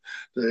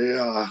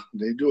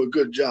do a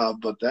good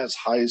job, but that's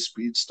high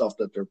speed stuff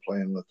that they're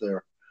playing with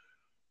there.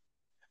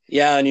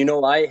 Yeah,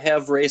 and I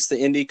have raced the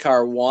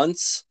IndyCar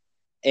once.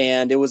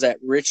 And it was at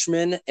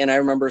Richmond, and I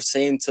remember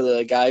saying to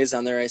the guys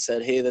on there, I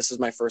said, hey, this is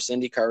my first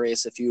IndyCar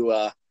race. If you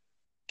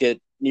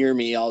get near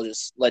me, I'll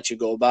just let you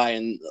go by.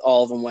 And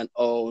all of them went,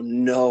 oh,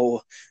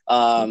 no.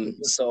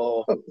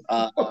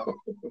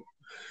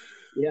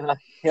 Yeah,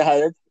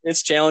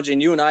 it's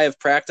challenging. You and I have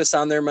practiced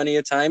on there many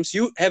a times.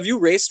 Have you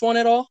raced one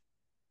at all?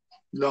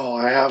 No,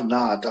 I have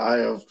not. I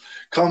have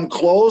come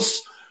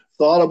close.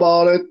 Thought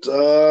about it,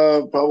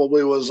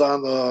 probably was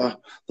on the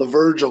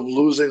verge of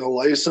losing a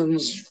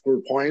license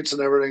for points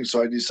and everything,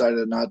 so I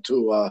decided not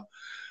to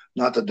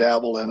not to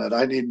dabble in it.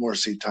 I need more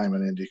seat time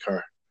in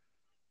IndyCar.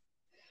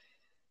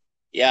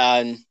 Yeah,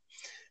 and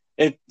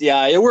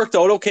it worked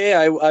out okay.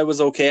 I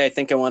was okay. I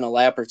think I went a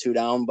lap or two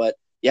down, but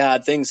yeah,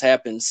 things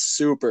happen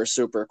super,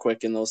 super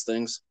quick in those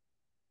things.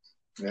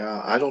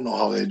 Yeah, I don't know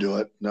how they do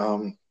it.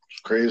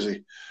 It's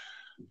crazy.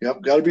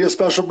 Yep, got to be a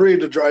special breed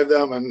to drive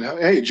them. And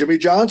hey, Jimmy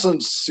Johnson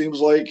seems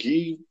like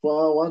he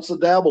wants to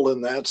dabble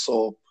in that,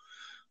 so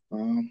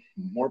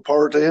more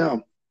power to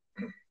him.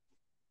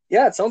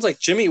 Yeah, it sounds like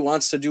Jimmy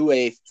wants to do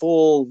a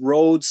full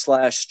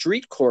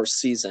road/street course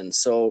season.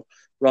 So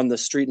run the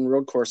street and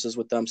road courses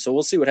with them. So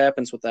we'll see what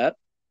happens with that.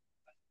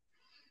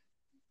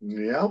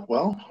 Yeah,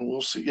 well,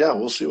 we'll see. Yeah,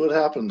 we'll see what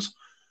happens.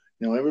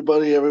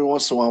 Everybody every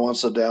once in a while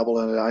wants to dabble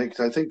in it.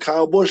 I think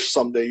Kyle Busch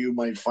someday you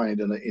might find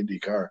in an Indy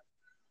car.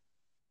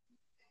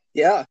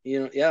 Yeah,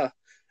 yeah.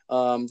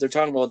 They're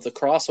talking about the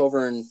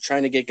crossover and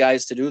trying to get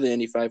guys to do the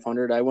Indy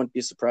 500. I wouldn't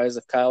be surprised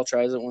if Kyle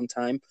tries it one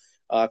time.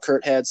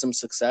 Kurt had some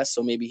success,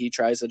 so maybe he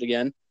tries it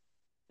again,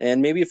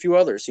 and maybe a few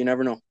others. You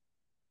never know.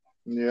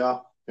 Yeah,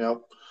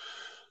 yep.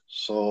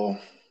 So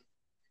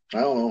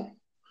I don't know.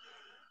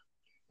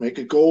 Make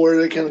it go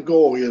where they can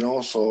go.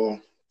 So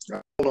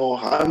I don't know.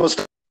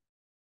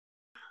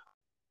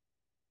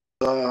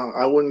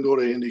 I wouldn't go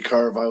to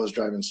IndyCar if I was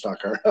driving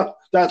stock car.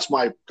 That's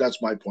my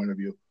point of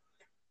view.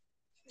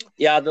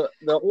 Yeah, the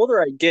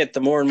older I get, the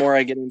more and more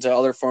I get into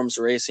other forms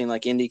of racing,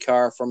 like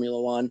IndyCar, Formula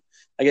One.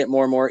 I get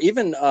more and more,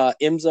 even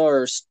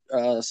IMSA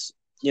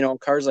or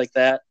cars like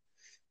that.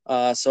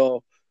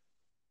 So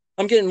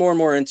I'm getting more and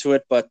more into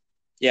it. But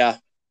yeah,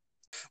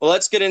 well,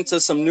 let's get into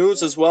some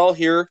news as well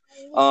here.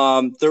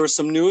 There was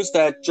some news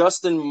that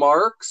Justin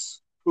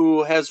Marks,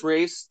 who has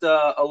raced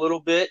a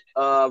little bit,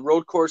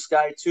 road course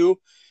guy too,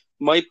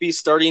 might be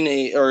starting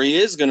he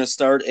is going to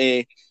start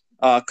a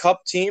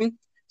Cup team.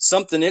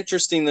 Something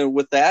interesting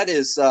with that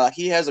is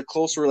he has a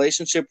close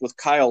relationship with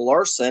Kyle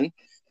Larson.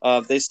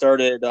 They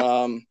started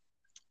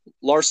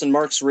Larson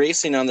Marks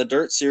Racing on the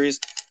Dirt Series.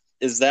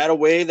 Is that a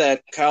way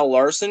that Kyle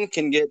Larson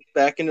can get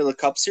back into the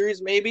Cup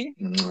Series maybe?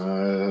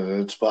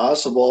 It's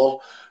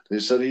possible. They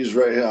said he's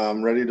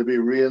ready to be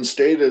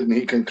reinstated and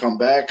he can come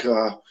back.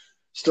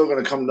 Still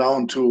going to come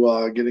down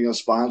to getting a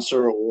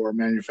sponsor or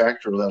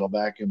manufacturer that'll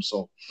back him.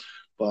 So,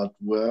 but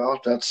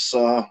that's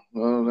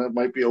that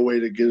might be a way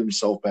to get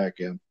himself back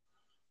in.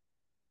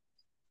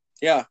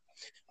 Yeah.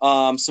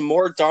 Some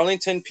more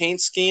Darlington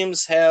paint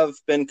schemes have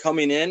been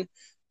coming in.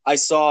 I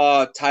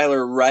saw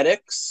Tyler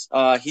Reddick's.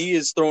 He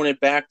is throwing it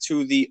back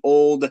to the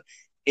old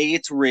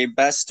 8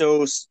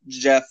 Raybestos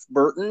Jeff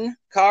Burton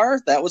car.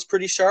 That was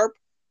pretty sharp.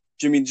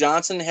 Jimmy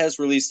Johnson has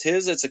released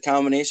his. It's a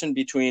combination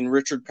between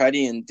Richard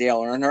Petty and Dale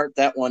Earnhardt.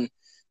 That one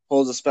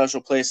holds a special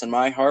place in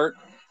my heart.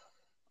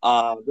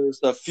 There's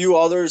a few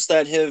others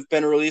that have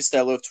been released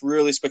that looked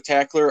really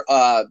spectacular.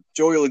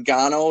 Joey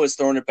Logano is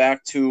throwing it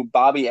back to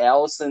Bobby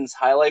Allison's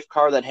High Life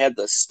car that had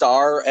the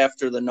star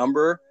after the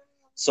number.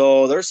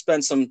 So there's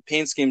been some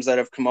paint schemes that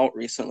have come out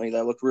recently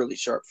that look really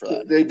sharp for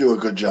that. They do a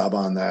good job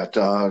on that.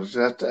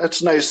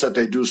 That's nice that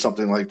they do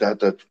something like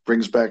that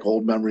brings back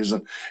old memories.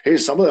 And hey,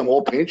 some of them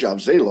old paint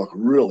jobs, they look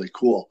really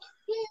cool.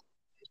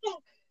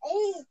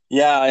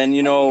 Yeah, and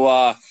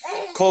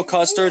Cole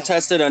Custer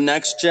tested a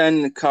next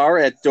gen car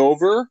at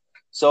Dover,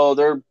 so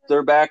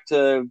they're back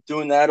to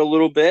doing that a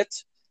little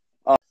bit.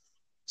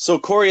 So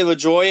Corey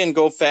LaJoie and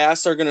Go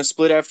Fast are going to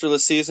split after the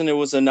season. It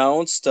was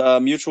announced,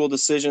 mutual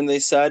decision. They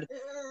said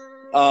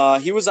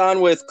he was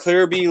on with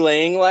Claire B.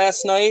 Lang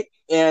last night,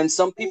 and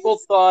some people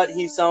thought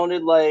he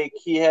sounded like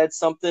he had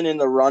something in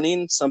the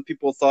running. Some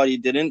people thought he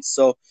didn't.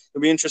 So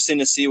it'll be interesting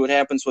to see what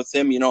happens with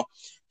him.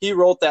 He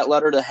wrote that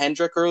letter to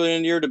Hendrick earlier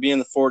in the year to be in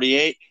the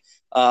 48.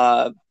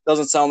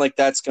 Doesn't sound like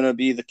that's going to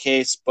be the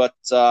case, but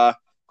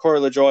Corey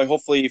LaJoie,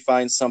 hopefully he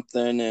finds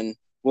something, and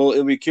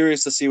it'll be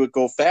curious to see what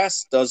Go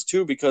Fast does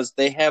too, because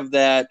they have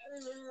that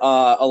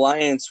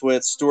alliance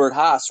with Stuart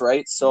Haas,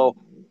 right? So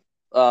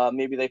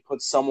maybe they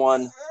put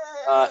someone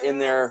in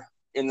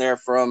there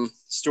from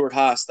Stuart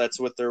Haas that's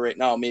with there right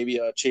now.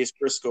 Maybe Chase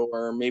Briscoe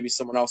or maybe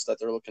someone else that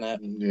they're looking at.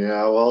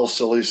 Yeah, well,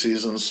 silly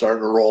season's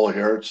starting to roll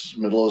here. It's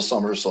middle of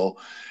summer, so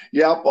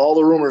all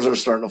the rumors are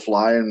starting to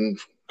fly and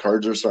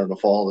cards are starting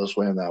to fall this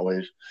way and that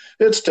way.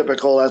 It's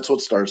typical. That's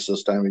what starts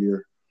this time of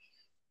year.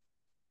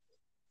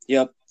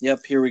 Yep.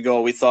 Here we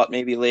go. We thought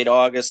maybe late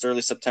August,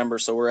 early September,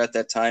 so we're at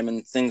that time,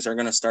 and things are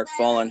going to start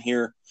falling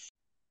here.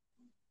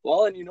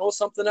 Well, and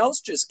something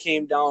else just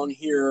came down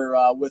here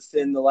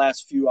within the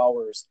last few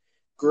hours.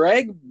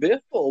 Greg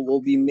Biffle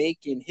will be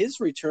making his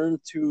return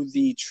to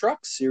the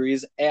Truck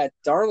Series at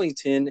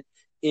Darlington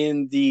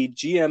in the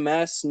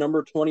GMS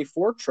number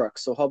 24 truck.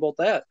 So how about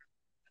that?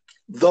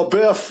 The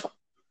Biff.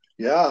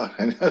 Yeah,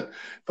 and if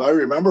I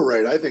remember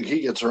right, I think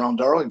he gets around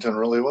Darlington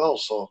really well,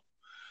 so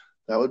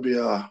that would be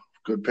a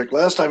good pick.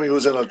 Last time he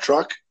was in a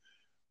truck,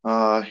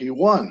 he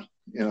won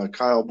in a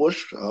Kyle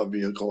Busch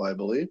vehicle, I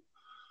believe.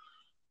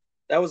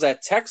 That was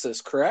at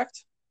Texas,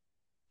 correct?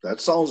 That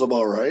sounds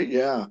about right,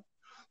 yeah.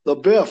 The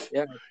Biff.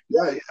 Yeah,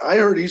 I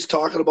heard he's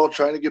talking about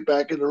trying to get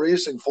back into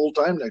racing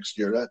full-time next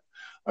year.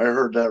 I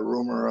heard that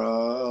rumor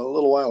a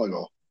little while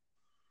ago.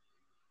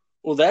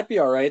 Well, that'd be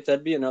all right.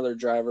 That'd be another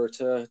driver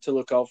to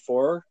look out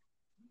for.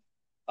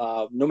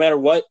 No matter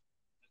what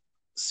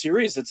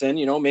series it's in,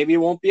 maybe it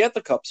won't be at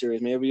the Cup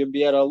Series. Maybe it'll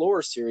be at a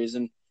lower series.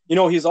 And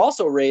he's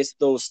also raced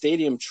those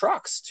stadium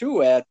trucks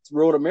too at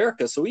Road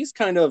America, so he's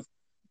kind of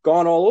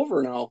gone all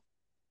over now.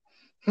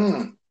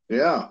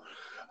 Yeah.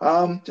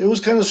 It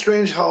was kind of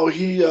strange how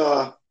he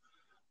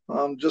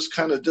just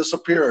kind of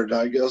disappeared.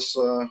 I guess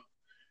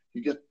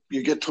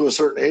you get to a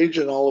certain age,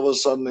 and all of a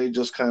sudden they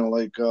just kind of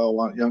like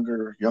want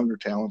younger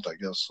talent, I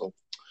guess. So,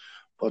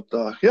 but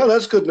yeah,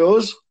 that's good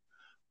news.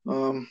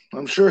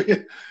 I'm sure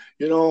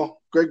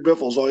Greg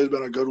Biffle's always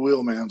been a good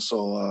wheelman,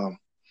 so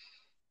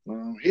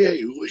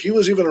he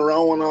was even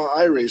around when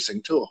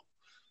iRacing too.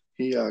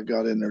 He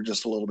got in there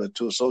just a little bit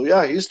too. So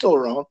yeah, he's still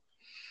around.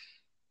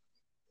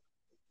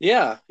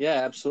 Yeah,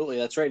 yeah, absolutely.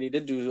 That's right. He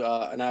did do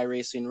an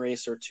iRacing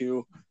race or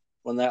two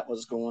when that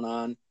was going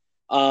on.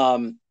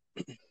 Um,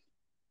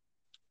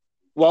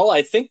 well,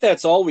 I think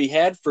that's all we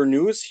had for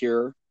news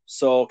here.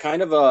 So,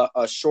 kind of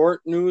a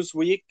short news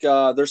week.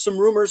 There's some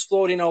rumors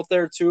floating out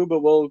there too,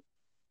 but we'll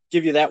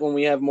give you that when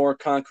we have more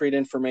concrete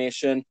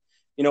information.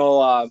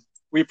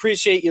 We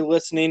appreciate you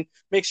listening.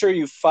 Make sure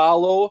you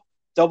follow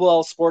Double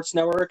L Sports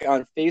Network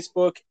on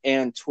Facebook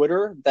and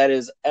Twitter. That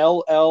is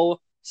LL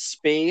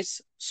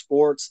space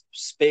sports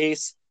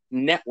space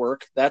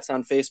network. That's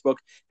on Facebook.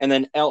 And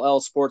then LL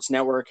Sports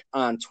Network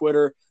on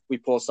Twitter. We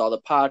post all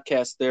the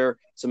podcasts there,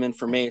 some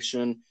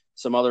information,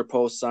 some other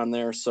posts on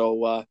there.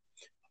 So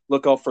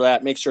look out for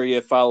that. Make sure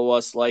you follow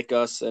us, like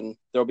us, and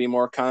there'll be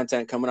more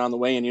content coming on the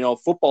way. And,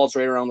 football's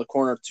right around the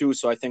corner, too.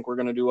 So I think we're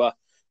going to do a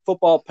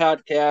football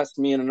podcast,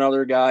 me and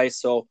another guy.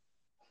 So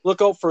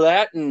look out for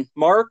that. And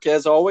Mark,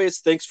 as always,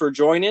 thanks for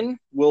joining.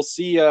 We'll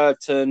see you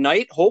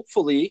tonight,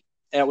 hopefully,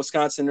 at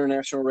Wisconsin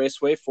International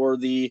Raceway for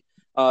the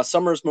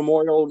Summers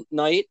Memorial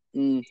Night,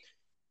 and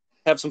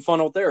have some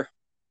fun out there.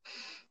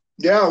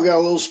 Yeah, we got a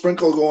little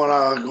sprinkle going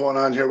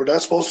on here, but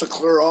that's supposed to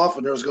clear off,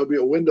 and there's going to be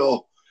a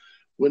window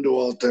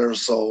out there,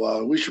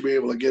 so we should be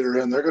able to get her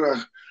in. They're going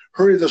to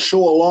hurry the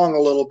show along a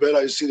little bit.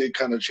 I see they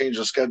kind of changed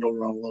the schedule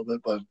around a little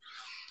bit, but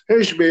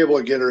they should be able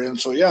to get her in.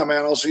 So yeah,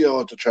 man, I'll see you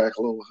at the track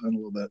in a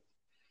little bit.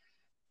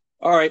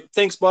 All right.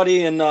 Thanks,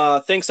 buddy. And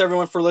thanks,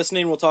 everyone, for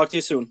listening. We'll talk to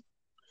you soon.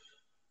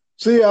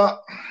 See ya.